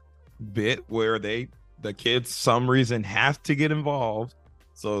whole bit where the kids some reason have to get involved,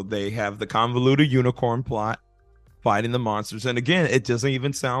 so they have the convoluted unicorn plot fighting the monsters, and again, it doesn't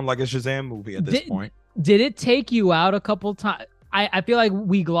even sound like a Shazam movie at this point. Did it take you out a couple times? I feel like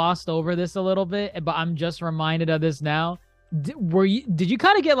we glossed over this a little bit, but I'm just reminded of this now. Did you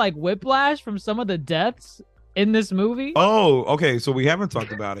kind of get like whiplash from some of the deaths in this movie? Oh, okay. So we haven't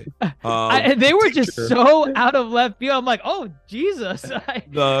talked about it. They were just so out of left field. I'm like, oh Jesus! In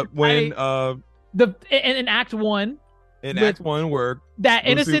Act 1. In Act 1, where that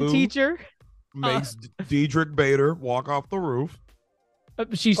Lucy innocent Liu teacher makes Diedrich Bader walk off the roof.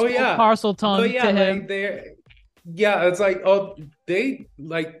 She spoke parcel tongue to him. It's like,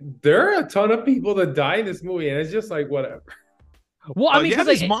 there are a ton of people that die in this movie, and it's just like whatever. Well, I mean,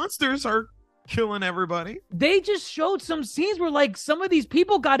 these monsters are killing everybody. They just showed some scenes where like some of these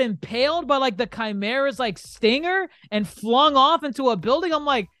people got impaled by like the Chimera's like stinger and flung off into a building. I'm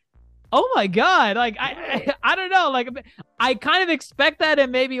like, oh my God. Like, I don't know. Like, I kind of expect that in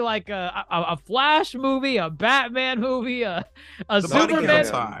maybe like a Flash movie, a Batman movie, a Superman.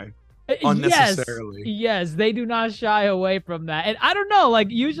 High, unnecessarily. Yes, they do not shy away from that. And I don't know, like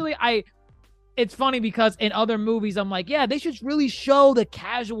usually it's funny because in other movies, I'm like, yeah, they should really show the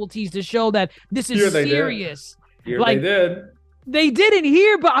casualties to show that this is serious. They did. They didn't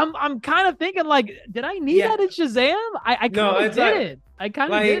here, but I'm kind of thinking like, did I need that in Shazam? I kind of did. I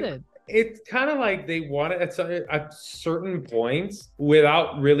kind of did it. It's kind of like they want it at certain points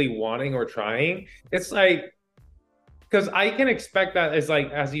without really wanting or trying. It's like, because I can expect that as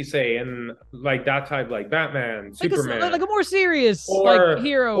like, as you say, in like that type, like Batman, Superman, like a more serious like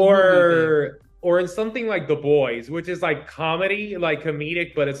hero or in something like The Boys, which is like comedy, like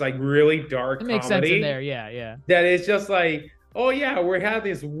comedic, but it's like really dark. It makes sense in there, yeah. That is just like, oh yeah, we have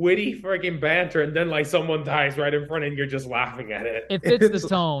this witty freaking banter, and then like someone dies right in front, and you're just laughing at it. It fits the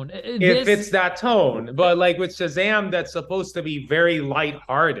tone. It fits that tone, but like with Shazam, that's supposed to be very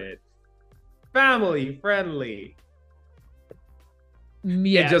lighthearted, family friendly.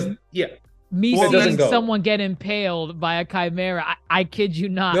 Yeah, Me seeing someone get impaled by a chimera, I kid you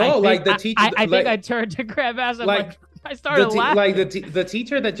not. No, like the teacher. I think I turned to Grandmaster. Like I started laughing. Like the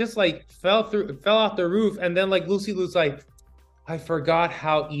teacher that just like fell off the roof, and then like Lucy Liu's like, I forgot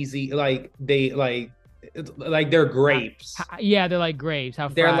how easy they're grapes. Yeah, they're like grapes. How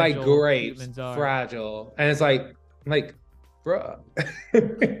they're fragile like grapes, humans are. fragile, and it's like, bruh.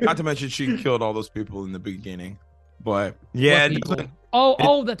 Not to mention she killed all those people in the beginning, but yeah. That's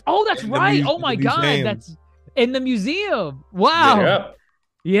right. Oh my God, that's in the museum. Wow.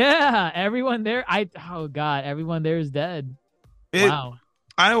 Yeah, everyone there. Everyone there is dead. Wow.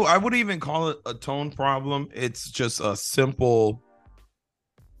 I would even call it a tone problem. It's just a simple.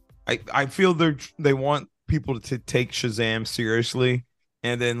 I feel they want people to take Shazam seriously,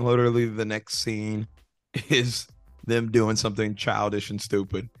 and then literally the next scene is them doing something childish and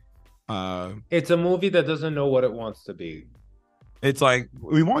stupid. It's a movie that doesn't know what it wants to be. It's like,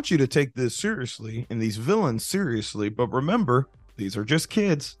 we want you to take this seriously and these villains seriously, but remember, these are just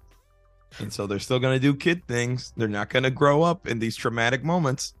kids. And so they're still going to do kid things. They're not going to grow up in these traumatic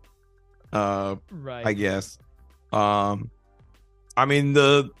moments. Right. I guess. I mean,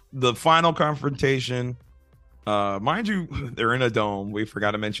 the final confrontation, mind you, they're in a dome. We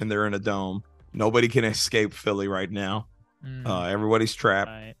forgot to mention they're in a dome. Nobody can escape Philly right now. Everybody's trapped.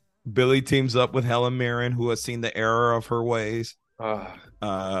 Right. Billy teams up with Helen Mirren, who has seen the error of her ways.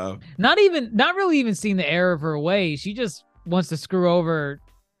 Not really even seeing the error of her ways. She just wants to screw over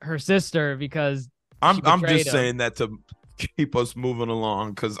her sister because I'm just saying that to keep us moving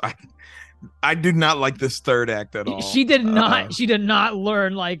along, because I do not like this third act at all. She did not. She did not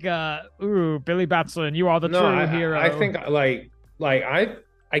learn like, ooh, Billy Batson, you are the true hero. I think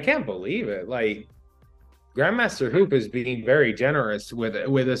I can't believe it. Like, Grandmaster Hoop is being very generous with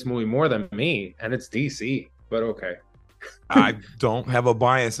this movie more than me, and it's DC. But okay. I don't have a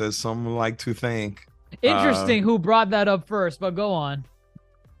bias, as some like to think. Interesting who brought that up first, but go on.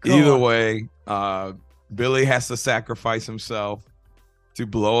 Either way, Billy has to sacrifice himself to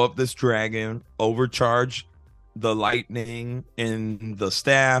blow up this dragon, overcharge the lightning in the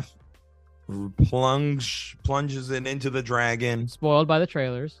staff, plunges it into the dragon. Spoiled by the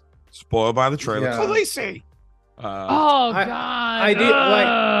trailers. Yeah. Khaleesi. Oh God!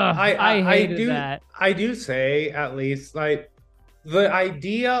 I do say, at least, like, the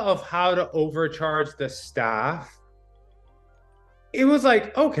idea of how to overcharge the staff. It was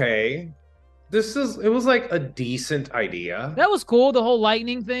like, okay, it was like a decent idea. That was cool. The whole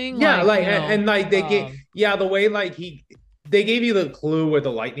lightning thing. Yeah, like, you know, and like they gave, the way like they gave you the clue with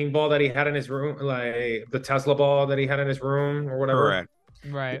the lightning ball that he had in his room, like the Tesla ball that he had in his room or whatever. Correct.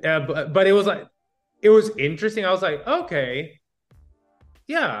 right. Yeah, but it was like, it was interesting. I was like, okay,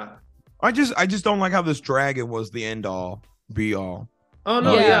 yeah. I just don't like how this dragon was the end all be all. Oh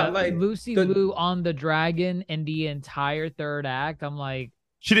no, yeah, like Lucy Liu on the dragon in the entire third act. I'm like,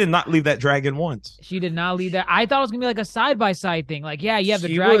 she did not leave that dragon once. she did not leave that. I thought it was gonna be like a side by side thing. Like, yeah, you have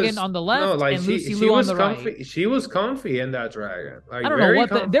the dragon on the left and Lucy Liu on the right. She was comfy in that dragon. Like, I don't know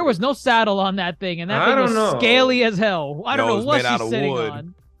what there was no saddle on that thing, and that thing was scaly as hell. I don't know what she's sitting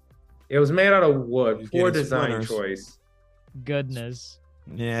on. It was made out of wood. Poor design choice. Goodness.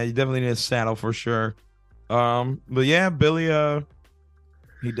 Yeah, you definitely need a saddle for sure. But yeah, Billy,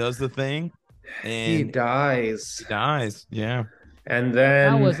 he does the thing, and he dies. Yeah. And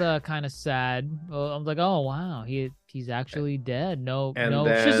then that was kind of sad. Well, I was like, oh wow, he's actually dead. No,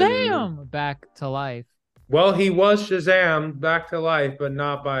 Shazam back to life. Well, he was Shazam back to life, but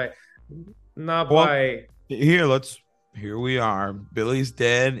not by. Here we are. Billy's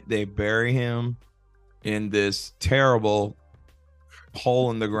dead. They bury him in this terrible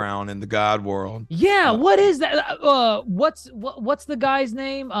hole in the ground in the God world. Yeah, what is that? What's the guy's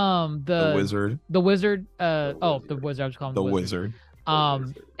name? The wizard. The wizard. The wizard. I was calling the the wizard.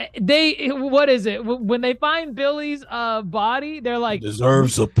 What is it? When they find Billy's body, they're like, he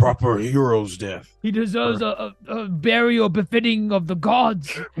deserves a proper hero's death. He deserves a burial befitting of the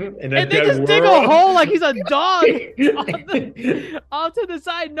gods. And they just dig a hole like he's a dog onto the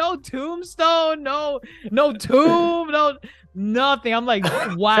side. No tombstone, no tomb, no nothing. I'm like,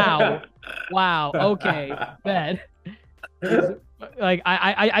 wow, okay, bad. Like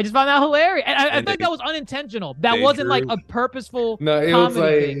I just found that hilarious. And I think that was unintentional. That wasn't like a purposeful comedy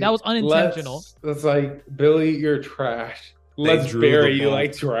thing. That was unintentional. It's like, Billy, you're trash. Let's bury you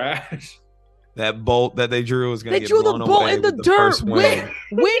like trash. That bolt that they drew was gonna get blown away. They drew the bolt in the dirt.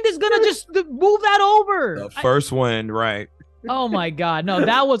 Wind is gonna just move that over. The first wind, right? Oh my God. No,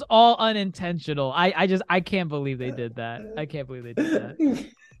 that was all unintentional. I can't believe they did that. I can't believe they did that.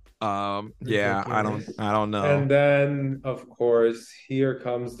 Yeah, I don't know. And then of course here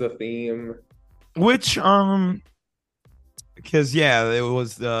comes the theme, which because it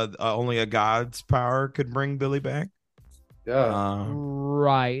was only a god's power could bring Billy back.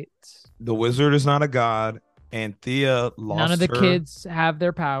 Right. The wizard is not a god, and Thea lost. None of the kids have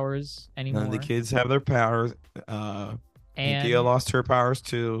their powers anymore. None of the kids have their powers. And Thea lost her powers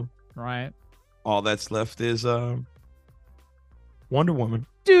too. Right. All that's left is Wonder Woman.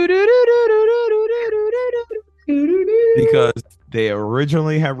 Because they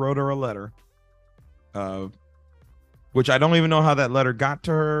originally had wrote her a letter, which I don't even know how that letter got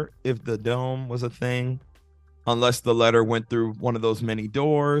to her, if the dome was a thing, unless the letter went through one of those many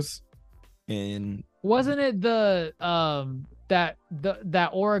doors. And wasn't it the that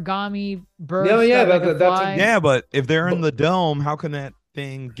origami bird? No, yeah, but if they're in the dome, how can that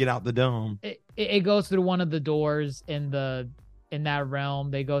thing get out the dome? It goes through one of the doors in that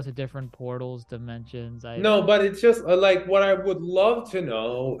realm. They go to different portals, dimensions. No, but it's just like, what I would love to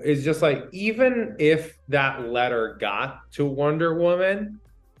know is just like, even if that letter got to Wonder Woman,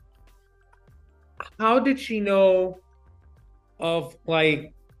 how did she know of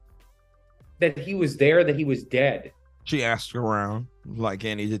like that he was there, that he was dead? She asked around like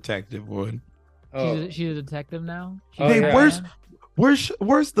any detective would. Oh. She's a detective now. Hey, where's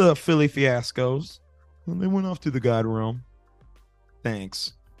the Philly fiascos? Well, they went off to the God realm.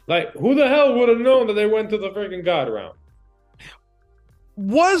 Thanks. Like, who the hell would have known that they went to the freaking God realm?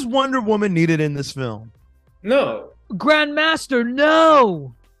 Was Wonder Woman needed in this film? No. Grandmaster,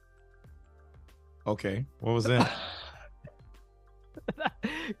 no. Okay, what was that?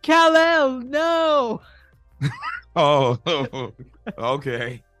 Kal-El, no. Oh,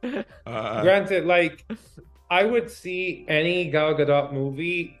 okay. Granted, like, I would see any Gal Gadot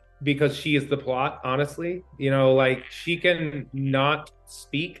movie because she is the plot, honestly. You know, like, she can not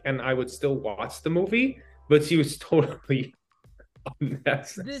speak and I would still watch the movie, but she was totally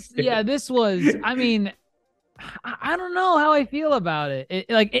unnecessary. This was, I mean, I don't know how I feel about it.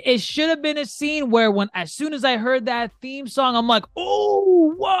 It should have been a scene where as soon as I heard that theme song, I'm like,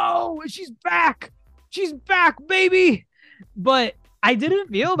 oh, whoa, she's back, baby. But I didn't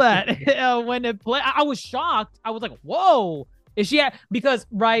feel that when it played. I was shocked. I was like, whoa. Is she because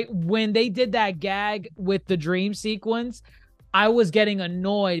right when they did that gag with the dream sequence, I was getting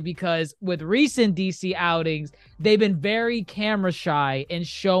annoyed because with recent DC outings, they've been very camera shy in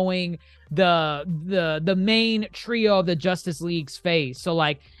showing the main trio of the Justice League's face. So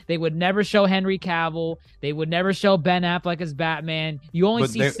like they would never show Henry Cavill, they would never show Ben Affleck as Batman. You only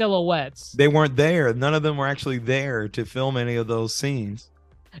see silhouettes. They weren't there. None of them were actually there to film any of those scenes.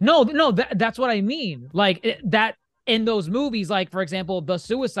 No, that's what I mean. Like that in those movies, like for example, the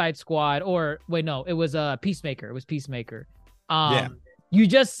Suicide Squad, or wait, no, it was Peacemaker. It was Peacemaker. Yeah. You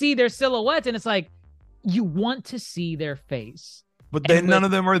just see their silhouettes, and it's like you want to see their face. But then none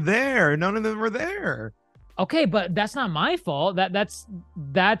of them are there. None of them are there. Okay, but that's not my fault.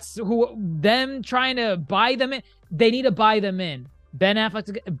 That's who them trying to buy them in. They need to buy them in. Ben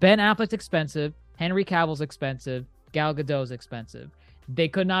Affleck's expensive. Henry Cavill's expensive. Gal Gadot's expensive. They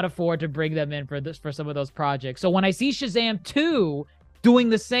could not afford to bring them in for some of those projects. So when I see Shazam 2 doing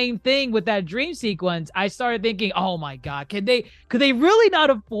the same thing with that dream sequence, I started thinking, oh my God, could they really not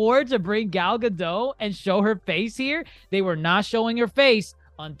afford to bring Gal Gadot and show her face here? They were not showing her face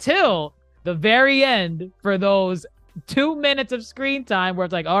until the very end for those 2 minutes of screen time where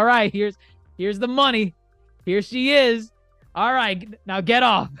it's like, all right, here's the money. Here she is. All right, now get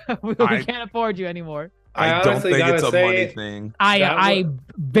off. we can't afford you anymore. I don't think it's a money thing. I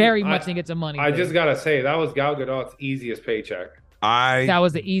very much think it's a money thing. I just gotta say, that was Gal Gadot's easiest paycheck. That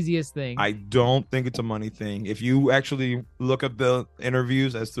was the easiest thing. I don't think it's a money thing. If you actually look up the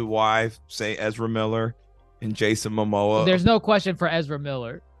interviews as to why, say, Ezra Miller and Jason Momoa. There's no question for Ezra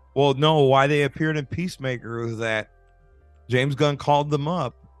Miller. Well, no, why they appeared in Peacemaker was that James Gunn called them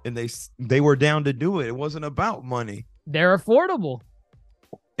up and they were down to do it. It wasn't about money. They're affordable.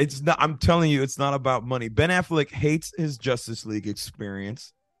 It's not. I'm telling you, it's not about money. Ben Affleck hates his Justice League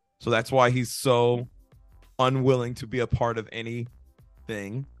experience, so that's why he's so unwilling to be a part of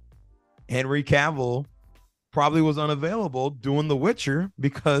anything. Henry Cavill probably was unavailable doing The Witcher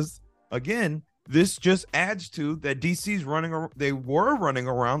because, again, this just adds to that DC's they were running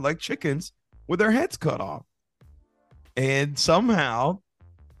around like chickens with their heads cut off. And somehow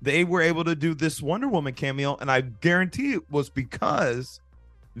they were able to do this Wonder Woman cameo, and I guarantee it was because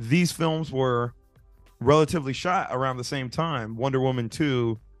these films were relatively shot around the same time, Wonder Woman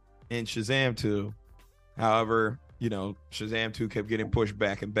 2 and Shazam 2. However, Shazam 2 kept getting pushed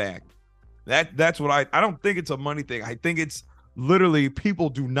back and back. That's what I don't think it's a money thing. I think it's literally people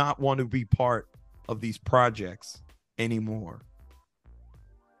do not want to be part of these projects anymore.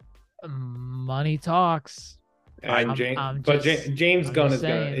 Money talks. And James Gunn is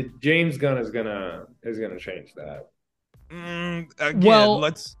gonna change that. Again,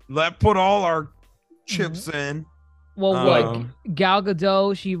 let's put all our chips in. Well, Gal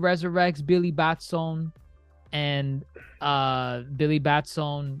Gadot, she resurrects Billy Batson, and Billy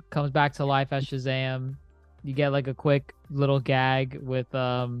Batson comes back to life as Shazam. You get like a quick little gag with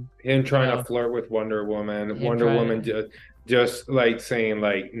him trying to flirt with Wonder Woman. Wonder Woman just like saying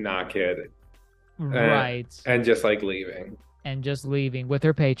like, "Nah, kid," right, and just like leaving with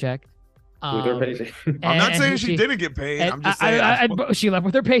her paycheck. I'm not saying she didn't get paid. I'm just saying she left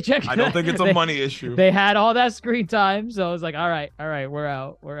with her paycheck. I don't think it's a money issue. They had all that screen time, so I was like, all right, we're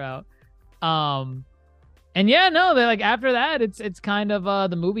out. And yeah, no, they like after that, it's kind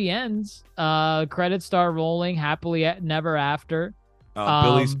of the movie ends. Credits start rolling happily never after.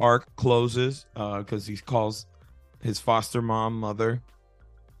 Billy's arc closes because he calls his foster mom mother.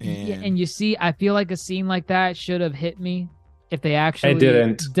 And you see, I feel like a scene like that should have hit me if they actually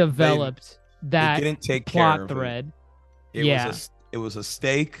developed that they didn't take plot care of thread. It was a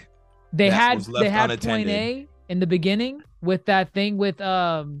stake. They had point A in the beginning with that thing with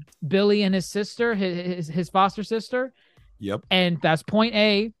Billy and his sister, his foster sister. Yep. And that's point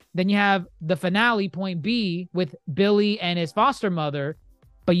A. Then you have the finale, point B, with Billy and his foster mother,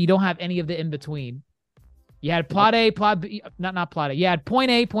 but you don't have any of the in between. You had plot A, plot B, not plot A. You had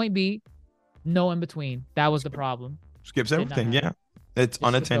point A, point B, no in between. That was the problem. Skips everything. Yeah, it's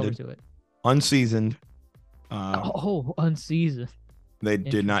unattended, unseasoned. Unseasoned. They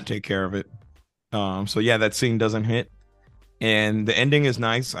did not take care of it. So yeah, that scene doesn't hit, and the ending is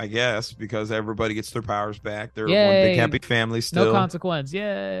nice, I guess, because everybody gets their powers back. They're one big happy family still. No consequence.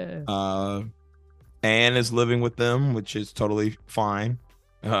 Yeah. Anne is living with them, which is totally fine.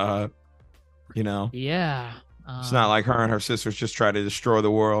 Yeah. It's not like her and her sisters just try to destroy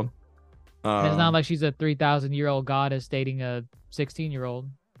the world. It's not like she's a 3,000-year-old goddess dating a 16-year-old.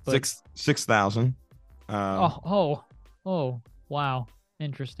 6,000. Oh, wow,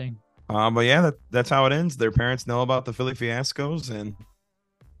 interesting. But yeah, that's how it ends. Their parents know about the Philly fiascos, and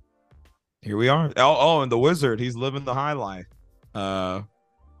here we are. And the wizard, he's living the high life.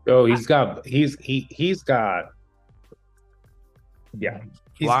 He's got Yeah.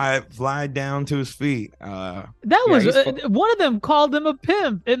 fly down to his feet. That Yeah, was he's one of them called him a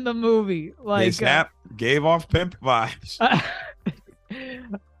pimp in the movie. Like, Gave off pimp vibes.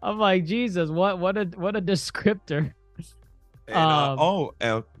 I'm like, Jesus, what a descriptor.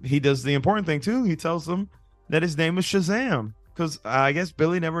 And, he does the important thing too. He tells them that his name is Shazam because I guess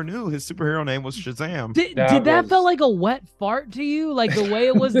Billy never knew his superhero name was Shazam. Did that feel like a wet fart to you? Like the way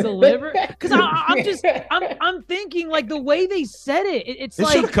it was delivered? Because I'm thinking like the way they said it. It's They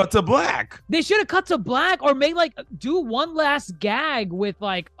like should have cut to black. They should have cut to black or made like do one last gag with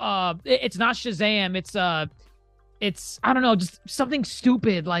like it's not Shazam. It's I don't know, just something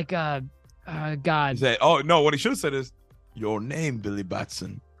stupid like God. He said, "Oh no!" What he should have said is, "Your name, Billy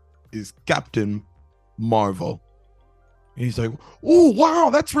Batson, is Captain Marvel." And he's like, "Oh wow,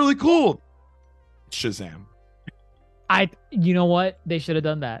 that's really cool." Shazam. You know what? They should have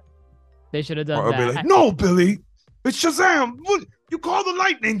done that. They should have done or that. Be like, "No, Billy, it's Shazam. What? You call the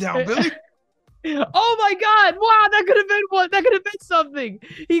lightning down, Billy." Oh my God! Wow, that could have been one. That could have been something.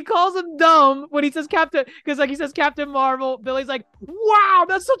 He calls him dumb when he says Captain, because like he says Captain Marvel. Billy's like, "Wow,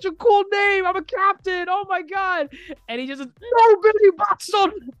 that's such a cool name. I'm a captain. Oh my God!" And he just says, "No, Billy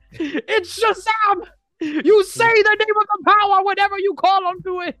Batson, it's Shazam. You say the name of the power whenever you call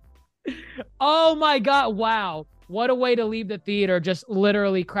onto it." Oh my God! Wow, what a way to leave the theater, just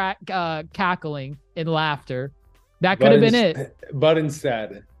literally cackling in laughter. That could have been it. But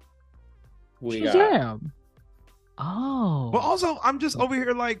instead. Shazam. Oh. But also, I'm just over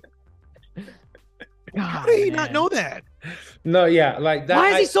here like, God, how did he not know that? No, yeah, like that. Why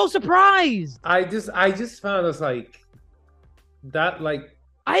is he so surprised? I just found us like that, like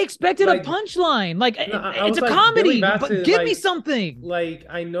I expected like, a punchline. Like no, it's a like, comedy, but give me like, something. Like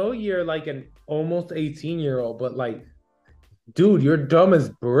I know you're like an almost 18-year-old, but like, dude, you're dumb as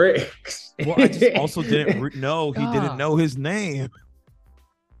bricks. Well, I just also didn't know he didn't know his name.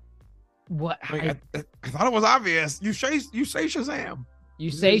 What? Like, I thought it was obvious. You say Shazam.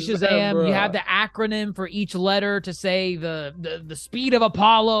 You say Shazam. You have the acronym for each letter to say the speed of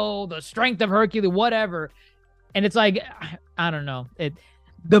Apollo, the strength of Hercules, whatever. And it's like, I don't know.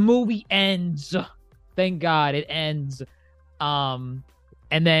 The movie ends. Thank God it ends. And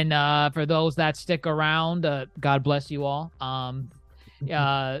then for those that stick around, God bless you all.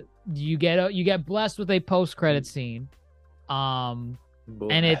 You get blessed with a post-credit scene.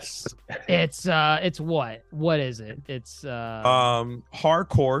 And it's what is it? It's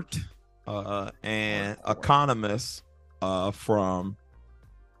Harcourt and Economist from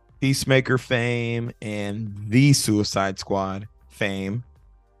Peacemaker fame and the Suicide Squad fame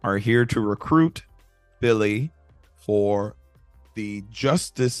are here to recruit Billy for the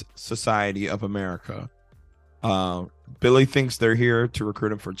Justice Society of America. Billy thinks they're here to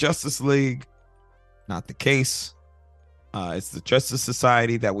recruit him for Justice League. Not the case. It's the Justice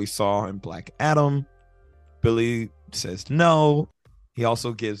Society that we saw in Black Adam. Billy says no. He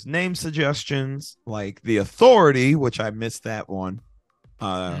also gives name suggestions like the Authority, which I missed that one.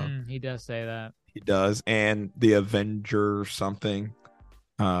 He does say that. He does. And the Avenger something.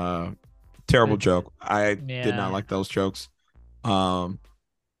 Terrible joke. I did not like those jokes. But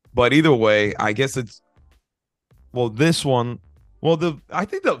either way, I guess it's this one. I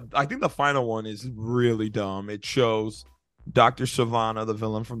think the final one is really dumb. It shows Dr. Sivana, the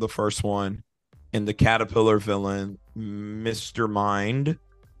villain from the first one, and the Caterpillar villain, Mr. Mind.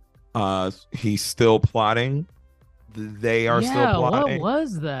 He's still plotting. They are still plotting. What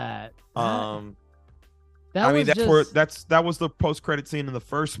was that? That was the post-credit scene in the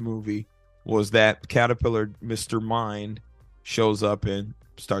first movie. Was that Caterpillar Mr. Mind shows up and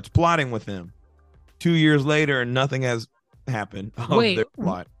starts plotting with him. 2 years later, and nothing has happened.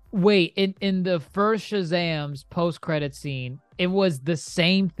 Wait, in the first Shazam's post-credit scene, it was the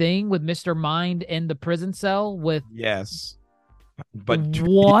same thing with Mr. Mind in the prison cell with... Yes. But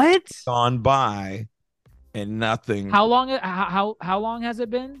what? Gone by and nothing. How long has it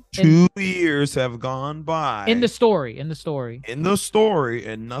been? 2 years have gone by. In the story.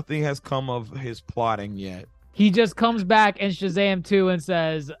 And nothing has come of his plotting yet. He just comes back in Shazam 2 and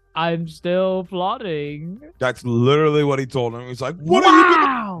says, "I'm still plotting." That's literally what he told him. He's like, "What are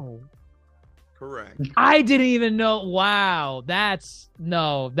you doing?" Correct. I didn't even know. Wow.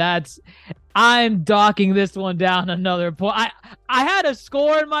 I'm docking this one down another point. I had a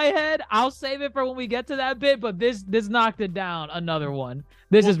score in my head. I'll save it for when we get to that bit, but this knocked it down another one.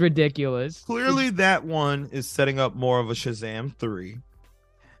 This is ridiculous. Clearly that one is setting up more of a Shazam 3.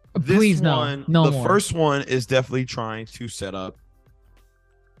 Please no more. First one is definitely trying to set up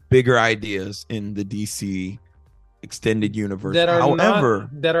bigger ideas in the DC extended universe. That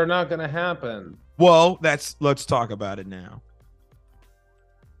are not going to happen. Well, let's talk about it now.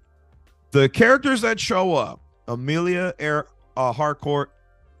 The characters that show up, Amelia Harcourt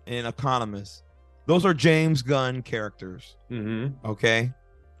and Economist, those are James Gunn characters. Mm-hmm. Okay.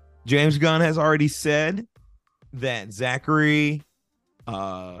 James Gunn has already said that Zachary,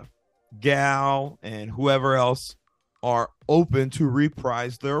 Gal, and whoever else are open to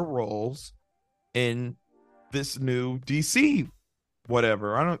reprise their roles in this new DC,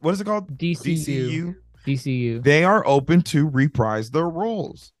 whatever. What is it called? DCU. DCU. They are open to reprise their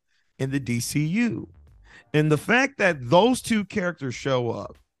roles in the DCU. And the fact that those two characters show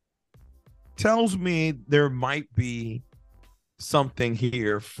up tells me there might be something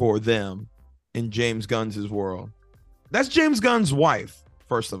here for them in James Gunn's world. That's James Gunn's wife,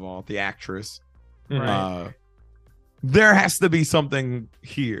 first of all, the actress. Right. There has to be something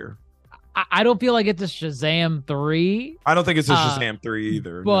here. I don't feel like it's a Shazam 3. I don't think it's a Shazam 3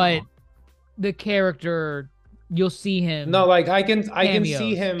 either. But no. The character, you'll see him. No, like I can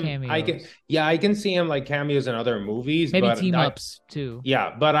see him. Cameos. I can see him like cameos in other movies. Maybe but team ups too.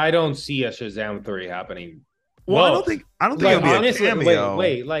 Yeah, but I don't see a Shazam 3 happening. Well, I don't think it'll be honestly, a cameo.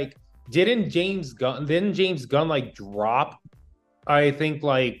 Wait, like didn't James Gunn like drop? I think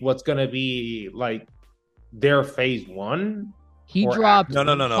like what's gonna be like their phase 1. He Or dropped No.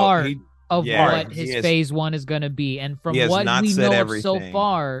 part of yeah, what his phase 1 is going to be, and from has what not we said know everything. of so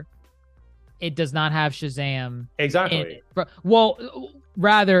far, it does not have Shazam. Exactly. Well,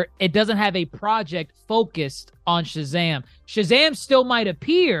 rather, it doesn't have a project focused on Shazam. Shazam still might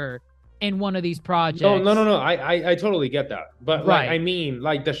appear in one of these projects. No. I totally get that, but Right. like I mean,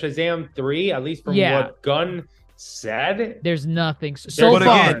 like the Shazam 3, at least from what Gunn said, There's nothing so But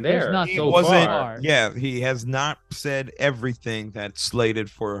far. again, There's nothing he so wasn't. far. Yeah, he has not said everything that's slated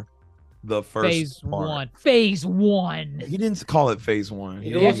for the first Phase part. 1. Phase 1. He didn't call it phase 1. it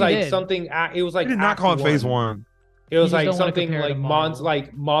Yeah, was he like did. something. It was like He did not Act call it phase 1. 1. It was You just like don't wanna something compare it to Marvel.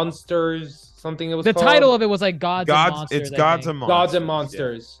 like monsters. Something it was The called. title of it was like Gods and Gods. Monsters. It's I Gods think. and Monsters. Gods and yeah.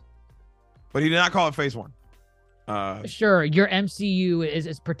 Monsters. But he did not call it phase 1. Sure, your MCU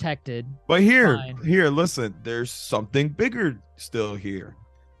is protected. But here, Fine. listen, there's something bigger still here.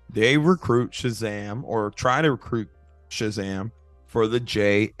 They recruit Shazam or try to recruit Shazam for the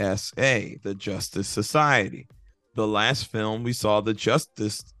JSA, the Justice Society. The last film we saw, the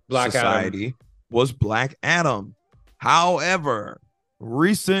Justice Black Society, was Black Adam. However,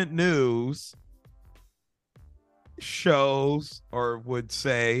 recent news shows or would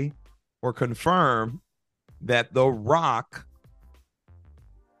say or confirm that The Rock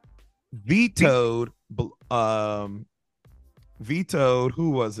vetoed who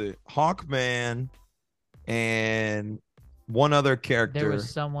was it? Hawkman and one other character. There was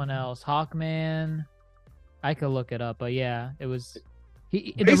someone else. Hawkman. I could look it up, but yeah, it was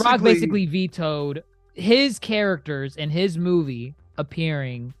The Rock basically vetoed his characters in his movie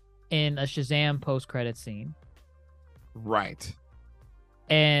appearing in a Shazam post-credit scene. Right.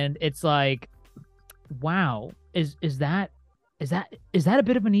 And it's like, wow, is that a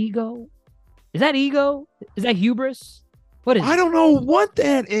bit of an ego? Is that ego? Is that hubris? What is I don't know what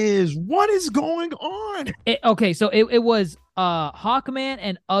that is. What is going on? Okay, so it was Hawkman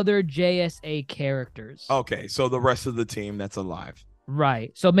and other JSA characters. Okay, so the rest of the team that's alive.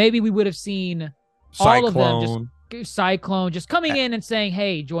 Right. So maybe we would have seen all of them Cyclone. just Cyclone just coming in and saying,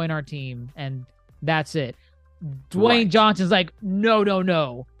 "Hey, join our team," and that's it. Dwayne Right. Johnson's like,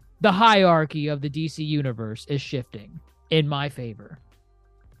 no. The hierarchy of the DC universe is shifting in my favor.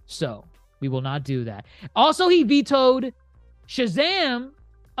 So we will not do that. Also, he vetoed Shazam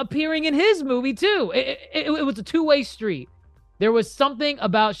appearing in his movie too. It was a two-way street. There was something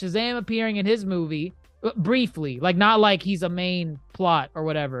about Shazam appearing in his movie briefly, like not like he's a main plot or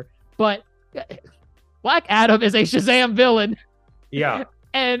whatever, but Black Adam is a Shazam villain. Yeah.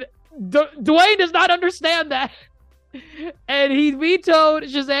 And Dwayne does not understand that. And he vetoed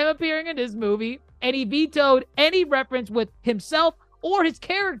Shazam appearing in his movie, and he vetoed any reference with himself or his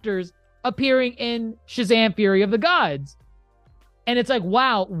characters appearing in Shazam Fury of the Gods. And it's like,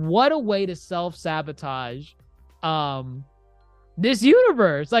 wow, what a way to self-sabotage this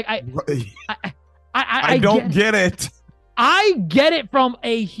universe. Like I don't get it. I get it from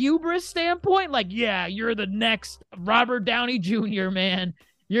a hubris standpoint. Like, yeah, you're the next Robert Downey Jr., man.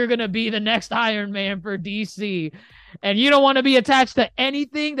 You're going to be the next Iron Man for DC. And you don't want to be attached to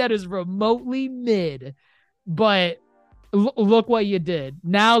anything that is remotely mid. But look what you did.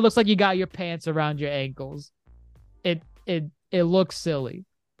 Now it looks like you got your pants around your ankles. It looks silly.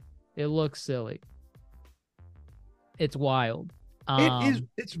 It looks silly. It's wild.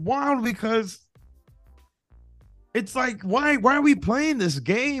 It's wild because it's like, why are we playing this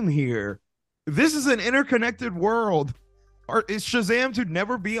game here? This is an interconnected world. is Shazam to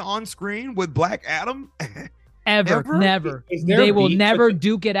never be on screen with Black Adam? Ever? Never. They will never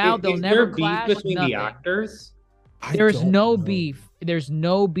duke it out. They'll never clash. Between nothing. the actors? There's no beef. There's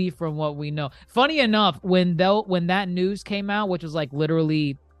no beef from what we know. Funny enough, when that news came out, which was like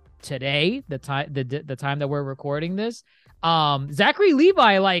literally today, the time that we're recording this, Zachary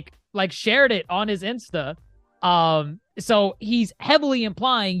Levi like shared it on his Insta. So he's heavily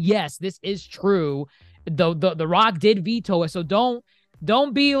implying, yes, this is true. The Rock did veto it. So don't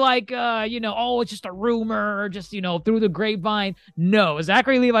be like, oh, it's just a rumor or just, through the grapevine. No,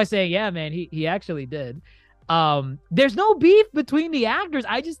 Zachary Levi saying, yeah, man, he actually did. There's no beef between the actors.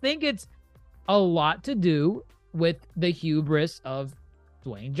 I just think it's a lot to do with the hubris of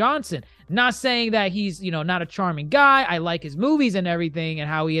Dwayne Johnson. Not saying that he's, not a charming guy. I like his movies and everything and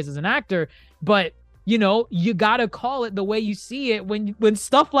how he is as an actor, but you gotta call it the way you see it when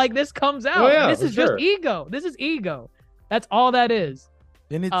stuff like this comes out. Yeah, this is just ego. This is ego. That's all that is.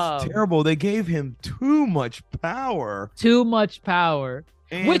 And it's terrible. They gave him too much power. Too much power.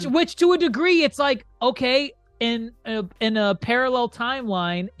 And which to a degree, it's like, okay, in a parallel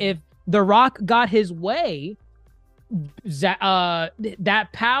timeline, if The Rock got his way, that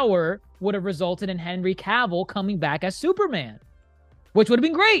power would have resulted in Henry Cavill coming back as Superman, which would have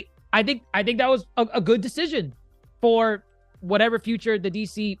been great. I think that was a good decision for whatever future the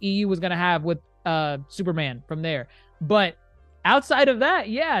DC EU was going to have with Superman from there. But outside of that,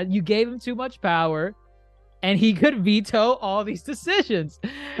 yeah, you gave him too much power and he could veto all these decisions.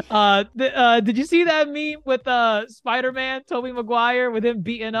 Did you see that meme with Spider-Man, Tobey Maguire, with him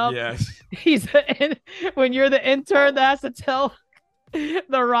beating up? Yes. When you're the intern that has to tell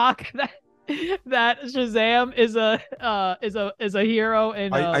The Rock that Shazam is a hero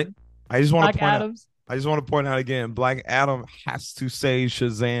and I just want to point out. I just want to point out again. Black Adam has to say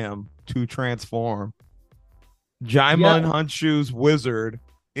Shazam to transform. Jaimon Hunsu's wizard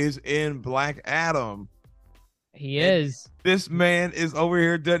is in Black Adam. He is. This man is over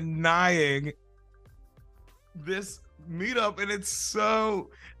here denying this meetup, and it's so.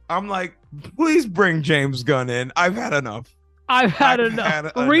 I'm like, please bring James Gunn in. I've had enough. I've had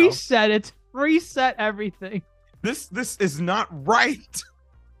enough. Reset it. Reset everything. This is not right.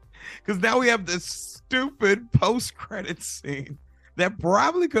 Because now we have this stupid post-credit scene that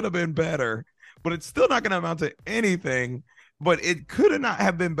probably could have been better, but it's still not going to amount to anything. But it could not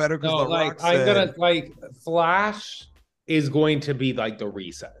have been better because Rock said, Flash is going to be like the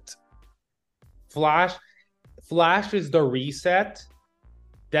reset. Flash is the reset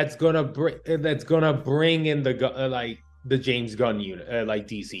that's gonna bring in the James Gunn unit,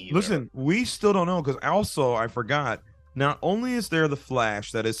 DC unit. Listen, we still don't know because also I forgot. Not only is there the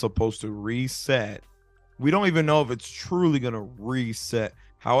Flash that is supposed to reset, we don't even know if it's truly going to reset.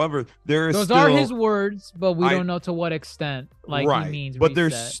 However, those are his words, but we don't know to what extent. He means. But reset.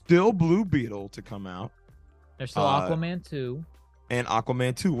 There's still Blue Beetle to come out. There's still Aquaman 2 and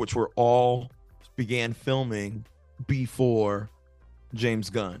Aquaman 2, which were all began filming before James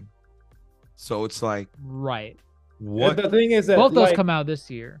Gunn. So it's like right. What the thing is that both those come out this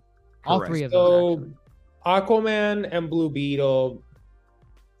year. Correct. All three of them. So Aquaman and Blue Beetle,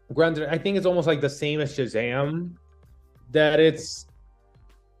 granted, I think it's almost like the same as Shazam, that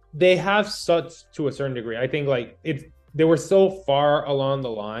they have such to a certain degree. I think they were so far along the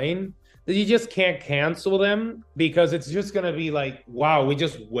line that you just can't cancel them because it's just gonna be like, wow, we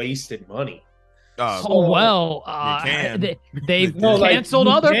just wasted money. They've canceled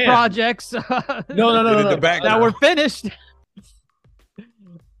other projects. That were finished.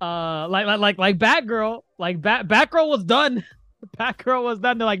 Like Batgirl, Batgirl was done. Batgirl was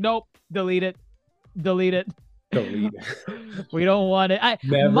done. They're like, nope, delete it. We don't want it.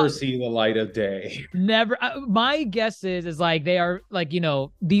 Never see the light of day. Never. My guess is like they are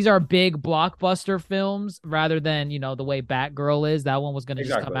these are big blockbuster films rather than the way Batgirl is. That one was going to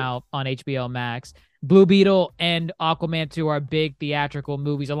just come out on HBO Max. Blue Beetle and Aquaman 2 are big theatrical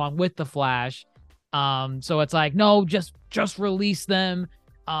movies along with The Flash. So it's like, no, just release them.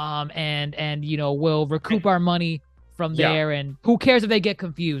 And we'll recoup our money from there. And who cares if they get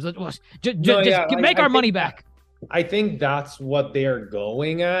confused? Make our money back. I think that's what they're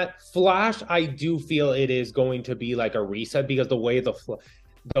going at. Flash, I do feel it is going to be like a reset because the way the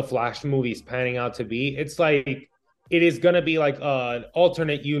Flash movie is panning out to be, it's like it is going to be like an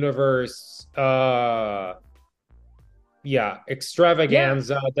alternate universe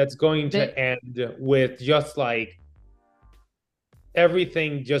extravaganza that's going to end with just like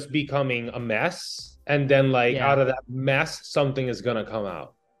everything just becoming a mess, and then out of that mess something is gonna come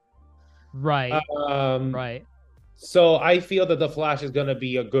out. Right. Right. So I feel that the Flash is gonna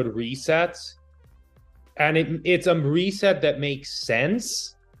be a good reset, and it's a reset that makes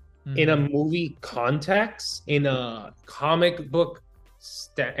sense in a Mhm. movie context, in a comic book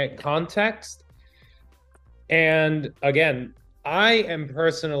context. And again, I am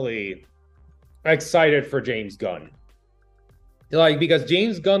personally excited for James Gunn. Like, because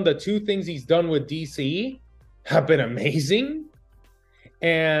James Gunn, the two things he's done with DC have been amazing.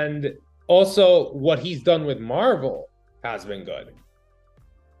 And also what he's done with Marvel has been good.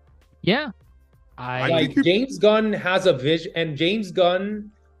 Yeah. Like James Gunn has a vision, and James Gunn,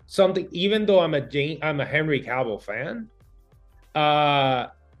 something, even though I'm a Henry Cavill fan,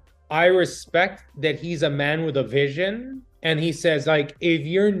 I respect that he's a man with a vision, and he says, like, if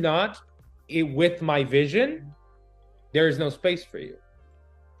you're not with my vision, there is no space for you.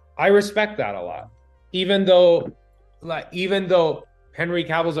 I respect that a lot. Even though Henry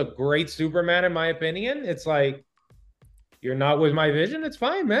Cavill's a great Superman, in my opinion, it's like, you're not with my vision, it's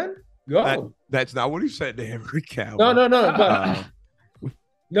fine, man. Go. That's not what he said to Henry Cavill. No, but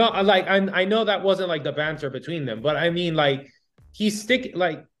no, like I know that wasn't like the banter between them, but I mean, like,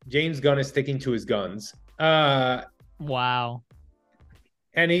 James Gunn is sticking to his guns. Wow.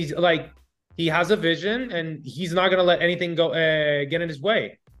 And he's like, he has a vision, and he's not gonna let anything go get in his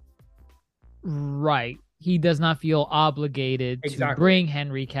way. Right. He does not feel obligated to Exactly. bring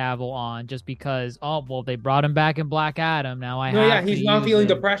Henry Cavill on just because, oh, well, they brought him back in Black Adam. Now He's not feeling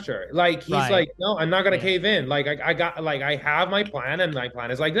the pressure. Like, he's Right. like, no, I'm not gonna cave in. Like, I have my plan, and my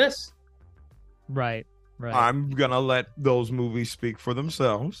plan is like this. Right. I'm gonna let those movies speak for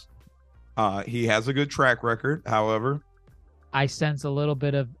themselves. He has a good track record. However, I sense a little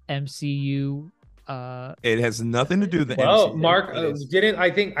bit of MCU. It has nothing to do with the Well, MCU. Mark I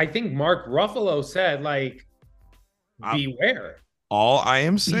think Mark Ruffalo said, like, beware. All I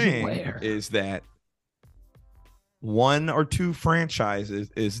am saying Beware. is that one or two franchises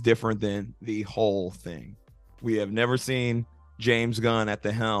is different than the whole thing. We have never seen James Gunn at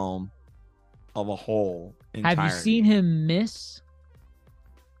the helm of a whole entirety. Have you seen him miss?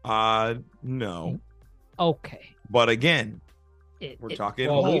 No. Okay. But again, we're talking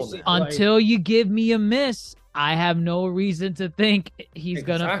well, whole we've now. seen- Until you give me a miss, I have no reason to think he's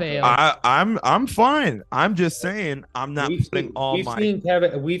gonna Exactly. fail. I'm fine. I'm just saying I'm not putting all we've my. seen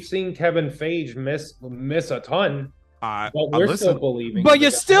Kevin Feige miss a ton, but we're listen, still believing. But in you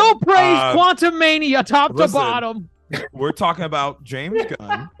the still praise Uh, Quantum Mania top listen. to bottom. we're talking about James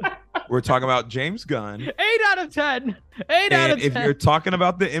Gunn. We're talking about James Gunn. 8 out of 10. 8 out of And 10. if you're talking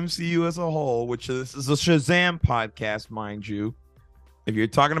about the MCU as a whole, which this is a Shazam podcast, mind you, if you're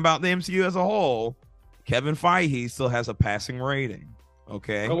talking about the MCU as a whole, Kevin Feige still has a passing rating.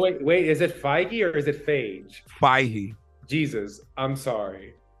 Okay. Oh, wait, is it Feige or is it Feige? Feige. Jesus, I'm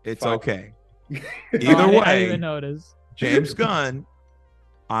sorry. It's Feige. okay. Oh, Either I didn't way, even notice. James Gunn,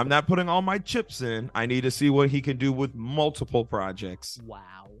 I'm not putting all my chips in. I need to see what he can do with multiple projects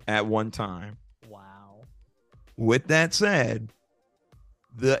Wow. at one time. Wow. With that said,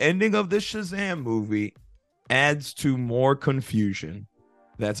 the ending of this Shazam movie adds to more confusion.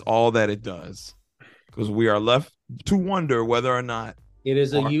 That's all that it does. Because we are left to wonder whether or not It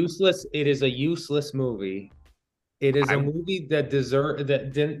is a useless movie. It is a movie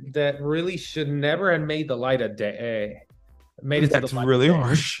that really should never have made the light of day. Made it to that's the light really of day.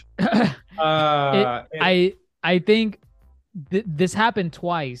 harsh. I think this happened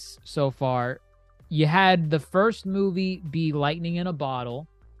twice so far. You had the first movie be lightning in a bottle,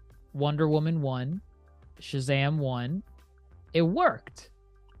 Wonder Woman 1, Shazam 1. It worked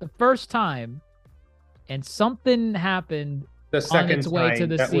the first time, and something happened The second its way time, to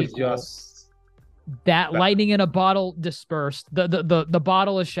the that was sequel. just that lightning in a bottle dispersed. The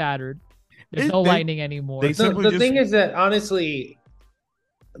bottle is shattered. There's no lightning anymore. the thing is that, honestly,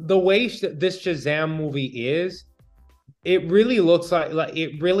 the way this Shazam movie is, it really looks like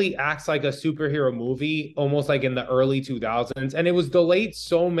it really acts like a superhero movie, almost like in the early 2000s, and it was delayed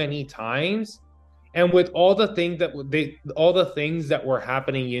so many times. And with all the things that were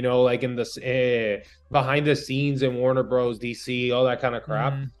happening, you know, like in the behind the scenes in Warner Bros. DC, all that kind of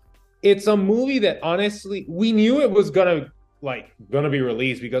crap. It's a movie that, honestly, we knew it was gonna be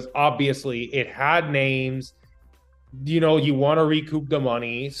released because obviously it had names. You know, you want to recoup the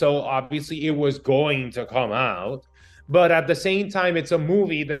money, so obviously it was going to come out. But at the same time, it's a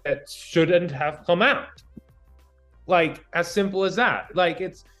movie that shouldn't have come out. Like, as simple as that. Like,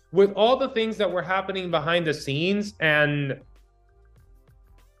 it's with all the things that were happening behind the scenes, and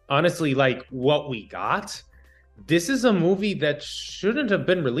honestly, like, what we got, this is a movie that shouldn't have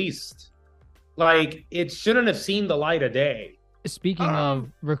been released. Like, it shouldn't have seen the light of day. Speaking of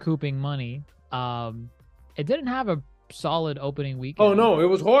recouping money, it didn't have a solid opening weekend. Oh no, it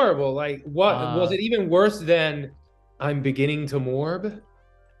was horrible. Like, what was it even worse than I'm beginning to morb?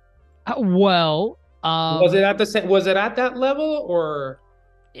 Well, Was it at the same? Was it at that level or?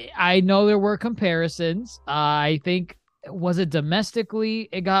 I know there were comparisons. I think was it domestically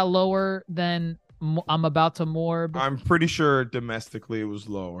it got lower than I'm about to morb. I'm pretty sure domestically it was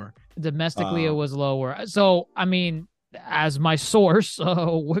lower. Domestically it was lower. So I mean, as my source,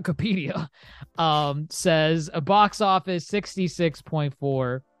 Wikipedia, says a box office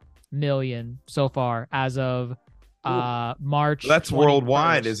 66.4 million so far as of March. That's 21st.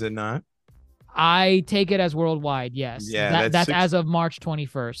 Worldwide, is it not? I take it as worldwide. Yes. Yeah, that's as of March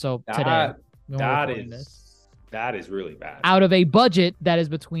 21st. So today. That is really bad. Out of a budget that is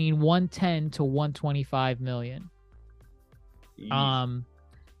between 110 to 125 million.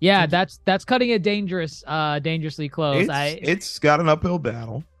 Yeah, that's cutting it dangerously close. It's got an uphill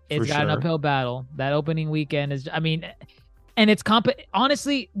battle. It's got an uphill battle. That opening weekend is, I mean, and it's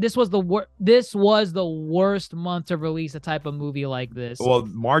honestly, this was the worst month to release a type of movie like this. Well,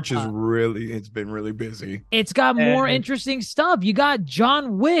 March is it's been really busy. It's got more interesting stuff. You got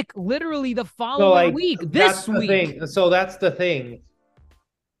John Wick literally the following week. This week. So that's the thing.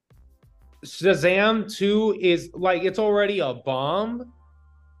 Shazam 2 is like, it's already a bomb.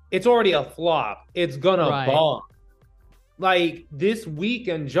 It's already a flop. It's gonna bomb. Like, this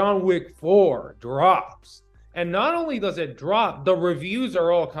weekend, John Wick 4 drops. And not only does it drop, the reviews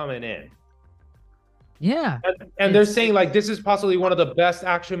are all coming in. Yeah. And they're saying, like, this is possibly one of the best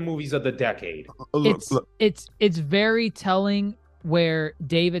action movies of the decade. It's very telling where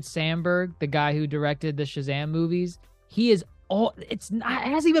David Sandberg, the guy who directed the Shazam movies, it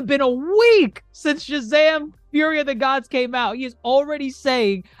hasn't even been a week since Shazam Fury of the Gods came out. He is already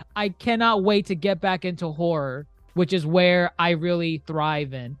saying, I cannot wait to get back into horror, which is where I really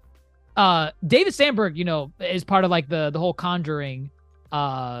thrive in. David Sandberg, is part of like the whole Conjuring.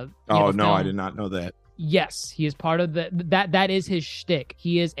 I did not know that. Yes, he is part of that is his shtick.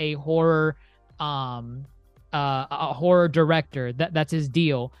 He is a horror, a horror director. That's his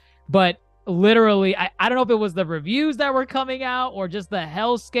deal. But literally, I don't know if it was the reviews that were coming out or just the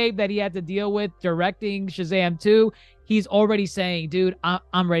hellscape that he had to deal with directing Shazam 2. He's already saying, dude,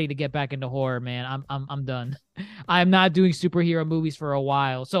 I'm ready to get back into horror, man. I'm done. I'm not doing superhero movies for a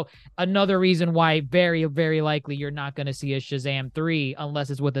while. So another reason why very, very likely you're not going to see a Shazam 3 unless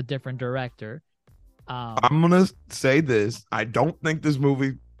it's with a different director. I'm going to say this. I think this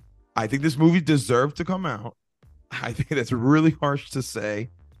movie deserved to come out. I think that's really harsh to say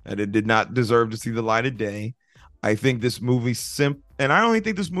that it did not deserve to see the light of day. I think this movie and I don't even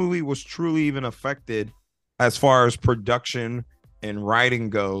think this movie was truly even affected as far as production and writing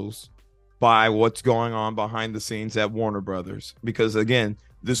goes by what's going on behind the scenes at Warner Brothers. Because again,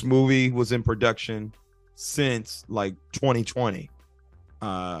 this movie was in production since like 2020.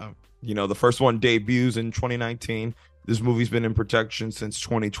 The first one debuts in 2019. This movie's been in production since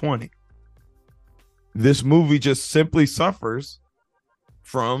 2020. This movie just simply suffers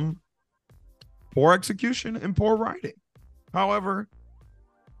from poor execution and poor writing. However,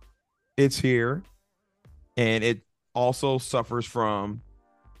 it's here. And it also suffers from,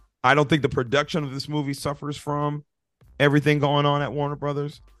 I don't think the production of this movie suffers from everything going on at Warner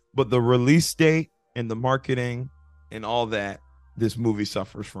Brothers, but the release date and the marketing and all that, this movie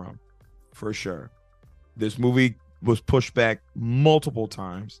suffers from, for sure. This movie was pushed back multiple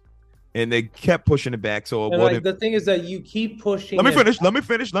times, and they kept pushing it back. So the thing is that you keep pushing. Let me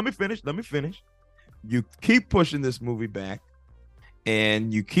finish. You keep pushing this movie back.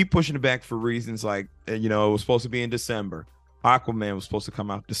 And you keep pushing it back for reasons like, it was supposed to be in December. Aquaman was supposed to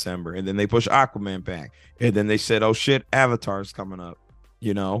come out December. And then they pushed Aquaman back. And then they said, oh, shit, Avatar's coming up.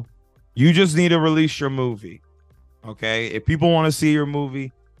 You just need to release your movie. Okay? If people want to see your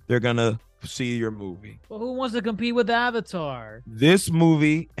movie, they're going to see your movie. Well, who wants to compete with Avatar? This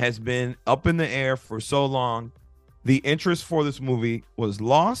movie has been up in the air for so long. The interest for this movie was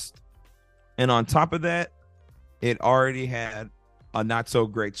lost. And on top of that, it already had a not so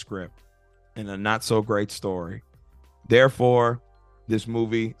great script and a not so great story. Therefore, this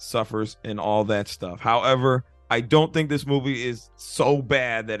movie suffers in all that stuff. However, I don't think this movie is so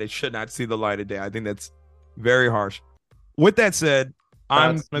bad that it should not see the light of day. I think that's very harsh. With that said,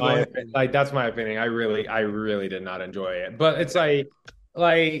 that's my opinion. I really did not enjoy it. But it's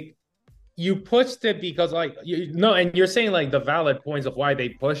like you pushed it because and you're saying like the valid points of why they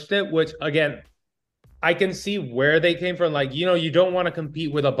pushed it, which again, I can see where they came from. Like, you don't want to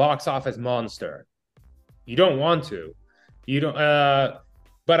compete with a box office monster. You don't want to. You don't.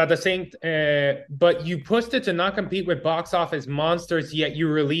 But at the same, but you pushed it to not compete with box office monsters. Yet you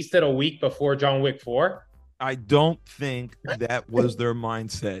released it a week before John Wick 4. I don't think that was their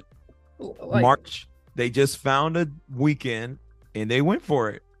mindset. Like, March, they just found a weekend and they went for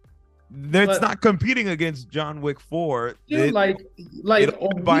it. That's not competing against John Wick 4. dude, like it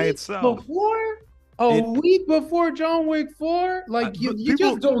a by week itself. week before John Wick 4, like you people,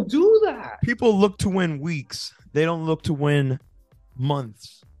 just don't do that. People look to win weeks. They don't look to win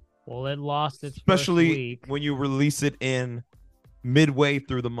months. Well, it lost its especially first week. When you release it in midway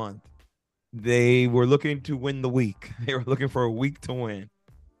through the month. They were looking to win the week. They were looking for a week to win.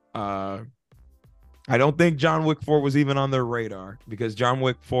 I don't think John Wick 4 was even on their radar because John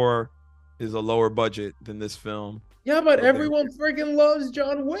Wick 4 is a lower budget than this film. Yeah, but everyone freaking loves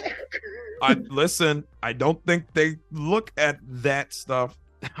John Wick. Listen, I don't think they look at that stuff.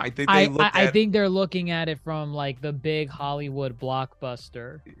 I think they're looking at it from like the big Hollywood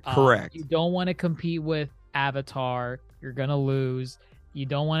blockbuster. Correct. You don't want to compete with Avatar. You're gonna lose. You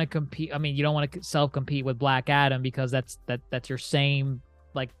don't want to compete. I mean, you don't want to self-compete with Black Adam because that's your same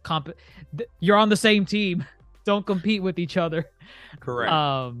like you're on the same team. Don't compete with each other. Correct.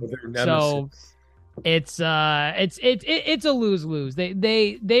 So it's a lose-lose.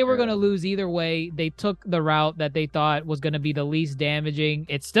 They were gonna lose either way. They took the route that they thought was gonna be the least damaging.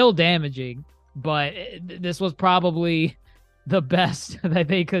 It's still damaging, but this was probably the best that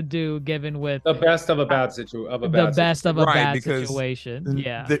they could do, given with the best of a bad situation.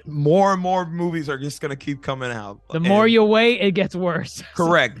 Yeah. More and more movies are just gonna keep coming out. The more you wait, it gets worse.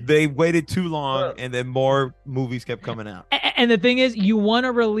 Correct. They waited too long, and then more movies kept coming out. And the thing is, you want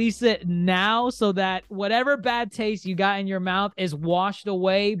to release it now so that whatever bad taste you got in your mouth is washed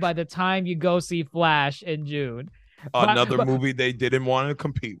away by the time you go see Flash in June. Another movie they didn't want to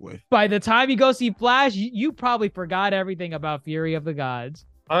compete with. By the time you go see Flash, you probably forgot everything about Fury of the Gods.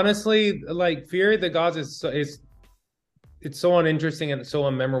 Honestly, like Fury of the Gods is it's so uninteresting and so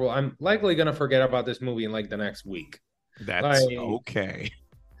unmemorable. I'm likely gonna forget about this movie in like the next week. That's okay.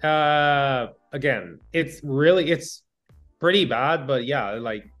 Again, it's pretty bad, but yeah,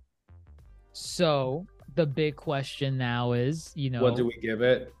 like. So the big question now is, what do we give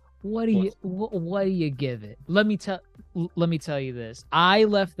it? What do you give it? Let me tell you this. I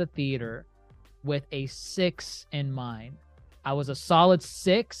left the theater with a 6 in mind. I was a solid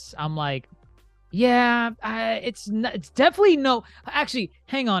 6. I'm like, yeah, it's definitely no. Actually,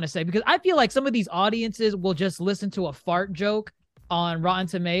 hang on a sec, because I feel like some of these audiences will just listen to a fart joke on Rotten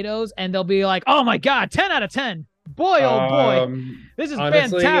Tomatoes and they'll be like, "Oh my god, 10 out of 10. Boy, oh boy, this is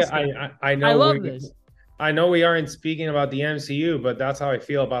honestly fantastic. I know. I love this." I know we aren't speaking about the MCU, but that's how I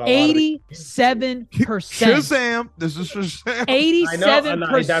feel about 87%. Shazam. This is Shazam.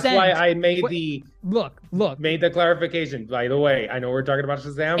 87%. That's why I made look. Made the clarification. By the way, I know we're talking about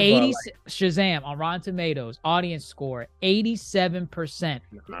Shazam. Shazam on Rotten Tomatoes audience score 87%.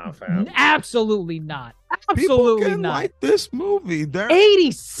 Nah, fam. Absolutely not. People can like this movie.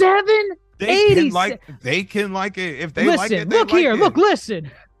 87. They can like it if they like it. Look here. Look, listen.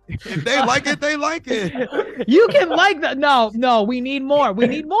 If they like it, they like it. You can like that. No, we need more.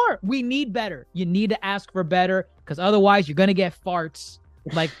 We need better. You need to ask for better, because otherwise you're going to get farts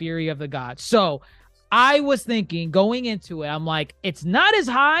like Fury of the Gods. So I was thinking going into it, I'm like, it's not as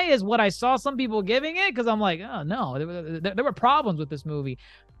high as what I saw some people giving it, because I'm like, oh no, there were problems with this movie.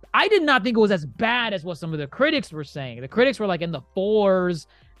 I did not think it was as bad as what some of the critics were saying. The critics were like in the 4s,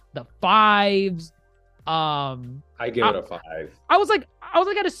 the 5s. I give it a 5. I was like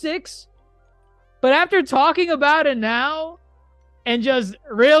at a 6, but after talking about it now and just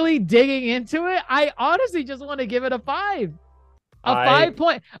really digging into it, I honestly just want to give it a 5.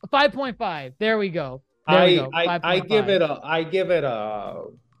 5.5. There we go. I give it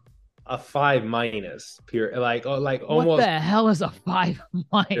a 5 minus. Pure like almost. What the hell is a 5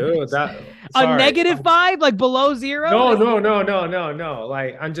 minus? Dude, a -5, like below 0? No.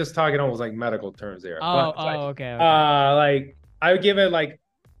 Like I'm just talking almost like medical terms here. Okay. Like I would give it like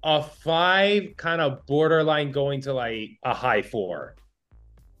a 5, kind of borderline going to like a high 4.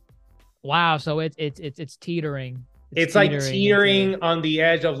 Wow, so it's teetering. It's like teetering on the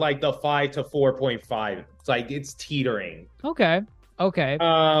edge of like the 5 to 4.5. It's like it's teetering. Okay.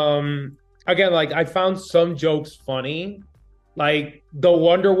 Again, like I found some jokes funny. Like the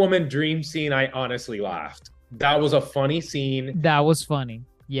Wonder Woman dream scene, I honestly laughed. That was a funny scene. That was funny.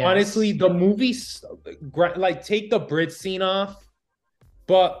 Yeah. Honestly, the movie, like take the bridge scene off,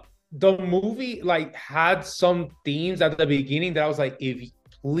 but the movie like had some themes at the beginning that I was like,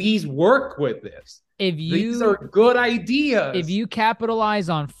 please work with this. These are good ideas. If you capitalize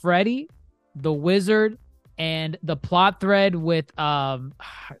on Freddy, the Wizard, and the plot thread with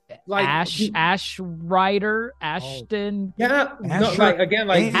like Ash Rider, Ashton. Yeah, no, like again,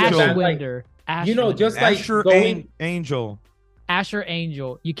 like Ashwinder. Asher, just like Asher going. Angel. Asher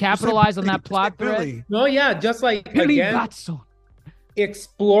Angel. You capitalize on that plot thread. Billy. No, yeah, just like Billy again, Batson.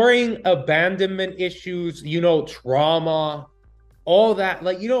 exploring abandonment issues, trauma, all that.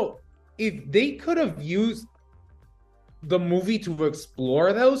 Like, if they could have used the movie to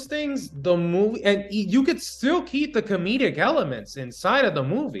explore those things, the movie, and you could still keep the comedic elements inside of the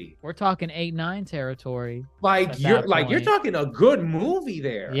movie. We're talking 8-9 territory. Like at you're that you're point. talking a good movie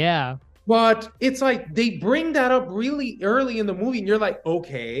there. Yeah. But it's like they bring that up really early in the movie, and you're like,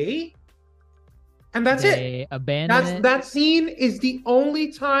 okay. And that's it. They abandon it. That scene is the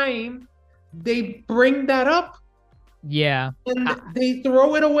only time they bring that up. Yeah. And they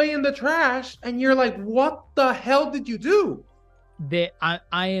throw it away in the trash, and you're like, what the hell did you do? I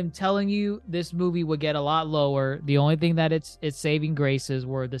am telling you, this movie would get a lot lower. The only thing that it's saving graces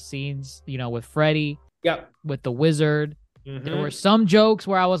were the scenes, with Freddy, Yep. with the wizard. Mhm. There were some jokes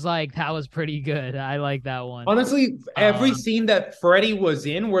where I was like, that was pretty good. I like that one. Honestly, every scene that Freddy was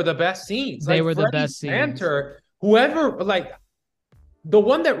in were the best scenes. They Like, were the Freddy's best scenes. banter, whoever, like, the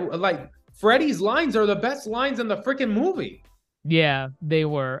one that, like, Freddy's lines are the best lines in the freaking movie. Yeah, they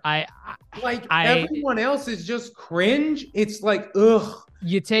were. Everyone else is just cringe. It's like, ugh.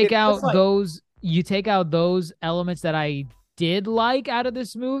 You take It's out just like- those elements that I did like out of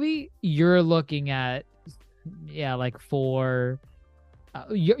this movie, you're looking at like 4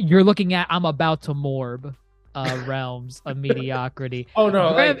 you're looking at I'm about to morb realms of mediocrity. Oh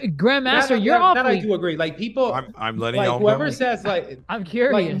no, Grandmaster, you're that I awfully do agree. Like, people, I'm letting like, y'all whoever know. says, like, I'm like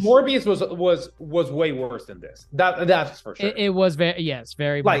curious. Morbius was way worse than this. That's for sure. It was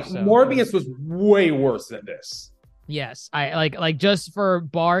very Like, much so. Morbius was way worse than this. Yes, I like just for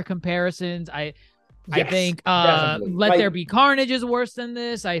bar comparisons. I Yes, think definitely. Let Like, There Be Carnage is worse than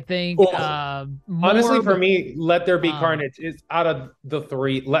this. I think honestly, Morb- for me, Let There Be Carnage is, out of the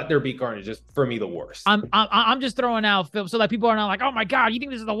 3, Let There Be Carnage is for me the worst. I'm just throwing out films so that people are not like, oh my god, you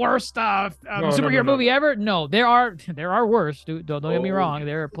think this is the worst superhero no. movie ever? No, there are worse. Don't get me Oh, wrong. yeah.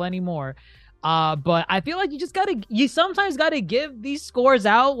 There are plenty more. But I feel like you sometimes gotta give these scores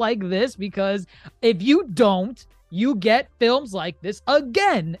out like this, because if you don't, you get films like this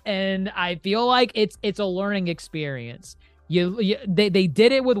again, and I feel like it's a learning experience. They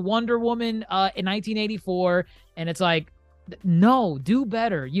did it with Wonder Woman in 1984, and it's like, no, do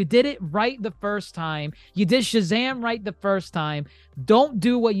better. You did it right the first time. You did Shazam right the first time. Don't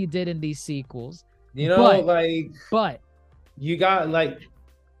do what you did in these sequels. But You got, like,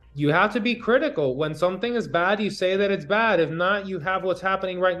 you have to be critical. When something is bad, you say that it's bad. If not, you have what's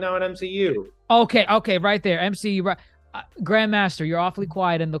happening right now in MCU. Okay, right there, MCU. Right, Grandmaster, you're awfully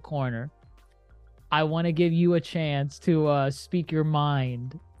quiet in the corner. I want to give you a chance to speak your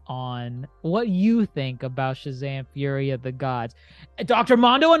mind on what you think about Shazam: Fury of the Gods. Dr.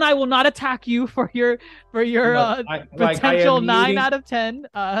 Mondo and I will not attack you for your potential 9 out of 10.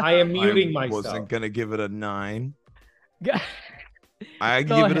 I am muting I myself. wasn't gonna give it a 9. I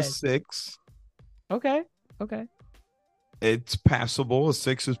Go give it a ahead. 6. Okay. It's passable. A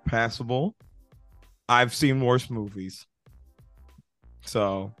 6 is passable. I've seen worse movies.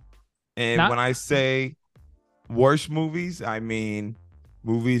 So, and when I say worse movies, I mean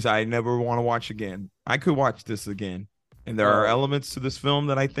movies I never want to watch again. I could watch this again. And there are elements to this film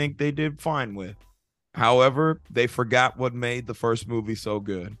that I think they did fine with. However, they forgot what made the first movie so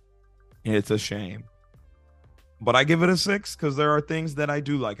good. And it's a shame. But I give it a 6 because there are things that I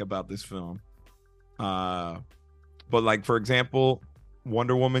do like about this film. But like, for example,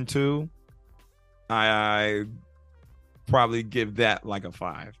 Wonder Woman 2, I probably give that like a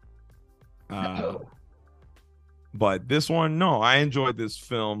 5. But this one, no, I enjoyed this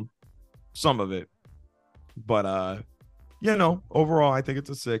film, some of it. But overall, I think it's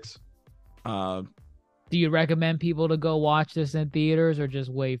a 6. Do you recommend people to go watch this in theaters or just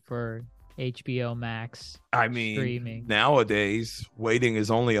wait for HBO Max? I mean, streaming? Nowadays, waiting is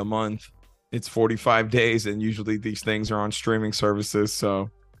only a month. It's 45 days, and usually these things are on streaming services, so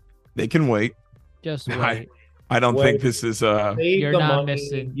they can wait. Just wait. I don't Wait. think this is Save You're the not money,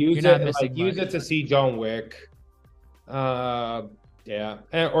 missing- Use you're not it, missing use much. it to see John Wick. Or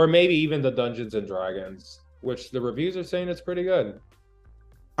maybe even the Dungeons and Dragons, which the reviews are saying it's pretty good.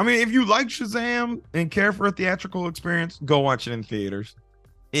 I mean, if you like Shazam and care for a theatrical experience, go watch it in theaters.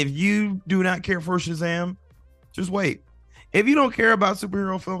 If you do not care for Shazam, just wait. If you don't care about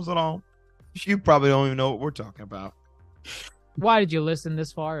superhero films at all, you probably don't even know what we're talking about. Why did you listen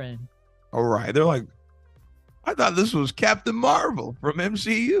this far in? All right. They're like, I thought this was Captain Marvel from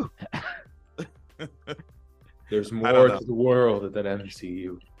MCU. There's I more don't know. to the world than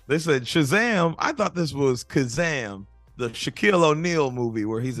MCU. They said Shazam. I thought this was Kazam, the Shaquille O'Neal movie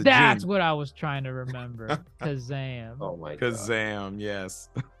where he's a That's genius. what I was trying to remember. Kazam. Oh my god. Kazam, yes.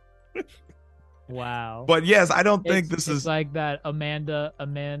 Wow. But yes, I don't think It's this is like that Amanda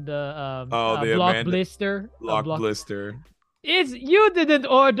the block Amanda blister. Lock Blister. It's you didn't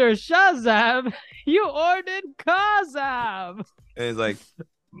order Shazam. You ordered Kazam. And it's like,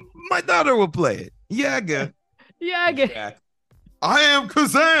 my daughter will play it. Yeah, I get. Yeah, I get. I am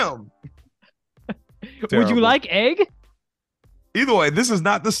Kazam. Would Terrible. you like egg? Either way, this is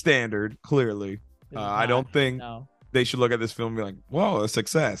not the standard. Clearly, I don't think No. they should look at this film and be like, "Whoa, a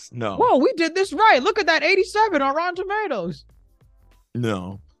success." No, Whoa, we did this right. Look at that 87 on Rotten Tomatoes.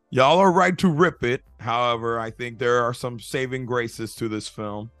 no. Y'all are right to rip it. However, I think there are some saving graces to this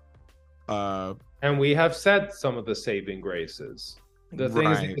film. And we have said some of the saving graces. The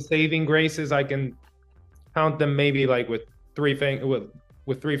things, Right. the saving graces, I can count them maybe like with three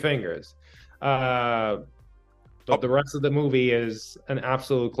fingers. But the rest of the movie is an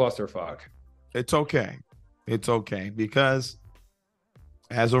absolute clusterfuck. It's okay. It's okay because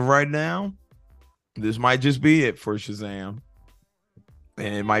as of right now, this might just be it for Shazam.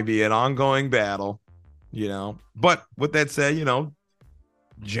 And it might be an ongoing battle, But with that said,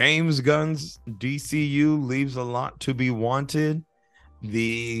 James Gunn's DCU leaves a lot to be wanted.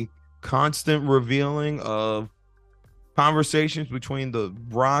 The constant revealing of conversations between The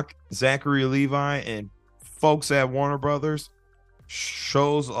Rock, Zachary Levi, and folks at Warner Brothers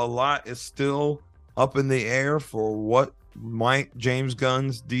shows a lot is still up in the air for what might James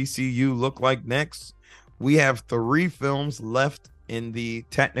Gunn's DCU look like next. We have 3 films left in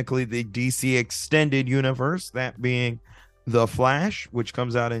technically the DC extended universe, that being The Flash, which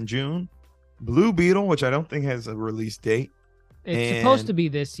comes out in June, Blue Beetle, which I don't think has a release date. It's supposed to be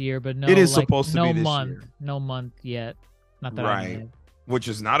this year, but no, it is supposed to be this month, year. No month yet. Not that Right. I know. Which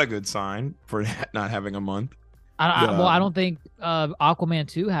is not a good sign for not having a month. Well, I don't think Aquaman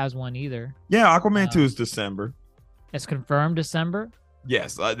 2 has one either. Yeah, Aquaman 2 is December. It's confirmed December.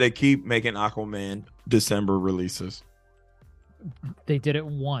 Yes, they keep making Aquaman December releases. They did it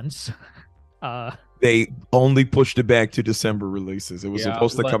once. They only pushed it back to December releases. It was Yeah,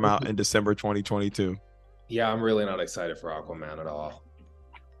 supposed to come out in December 2022. Yeah, I'm really not excited for Aquaman at all.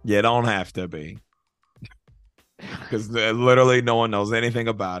 Yeah, don't have to be. Because literally no one knows anything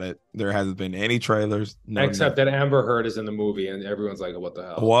about it. There hasn't been any trailers. Except that Amber Heard is in the movie and everyone's like, what the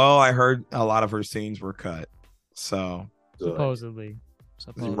hell? Well, I heard a lot of her scenes were cut. So Supposedly.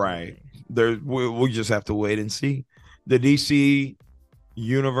 right. We just have to wait and see. The DC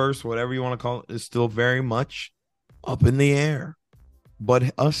universe, whatever you want to call it, is still very much up in the air.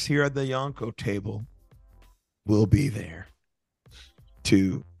 But us here at the Yonko table will be there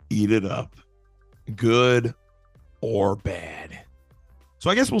to eat it up, good or bad.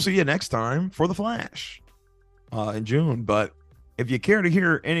 So I guess we'll see you next time for The Flash in June. But if you care to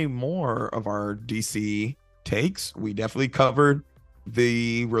hear any more of our DC takes, we definitely covered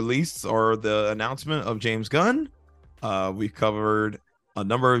the release or the announcement of James Gunn. We covered a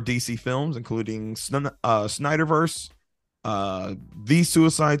number of DC films, including Snyderverse, The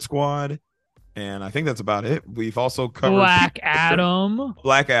Suicide Squad, and I think that's about it. We've also covered Black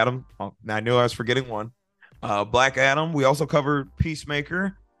Adam. Oh, I knew I was forgetting one. Black Adam. We also covered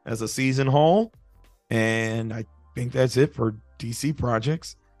Peacemaker as a season whole, and I think that's it for DC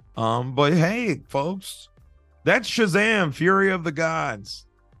projects. But hey, folks, that's Shazam! Fury of the Gods.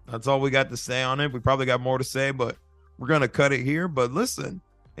 That's all we got to say on it. We probably got more to say, but we're gonna cut it here. But listen,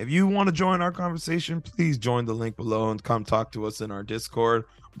 if you want to join our conversation, please join the link below and come talk to us in our Discord.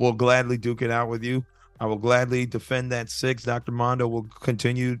 We'll gladly duke it out with you. I will gladly defend that 6. Dr. Mondo will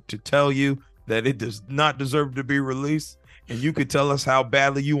continue to tell you that it does not deserve to be released, and you could tell us how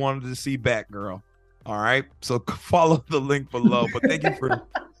badly you wanted to see Batgirl. All right, so follow the link below. But thank you for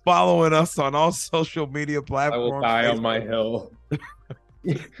following us on all social media platforms. I will die on my hill.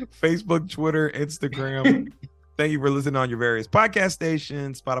 Facebook, Twitter, Instagram. Thank you for listening on your various podcast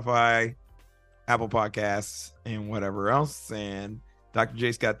stations, Spotify, Apple Podcasts, and whatever else. And Dr.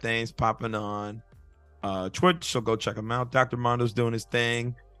 J's got things popping on Twitch, so go check him out. Dr. Mondo's doing his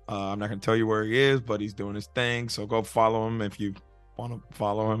thing. I'm not going to tell you where he is, but he's doing his thing. So go follow him if you want to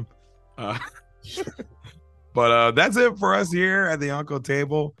follow him. But that's it for us here at the Yonko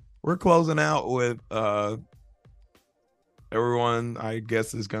table. We're closing out with everyone, I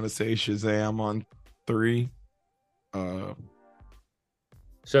guess, is going to say Shazam on 3.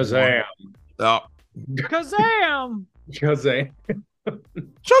 Shazam. Oh. Kazam! Shazam.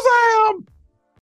 Shazam!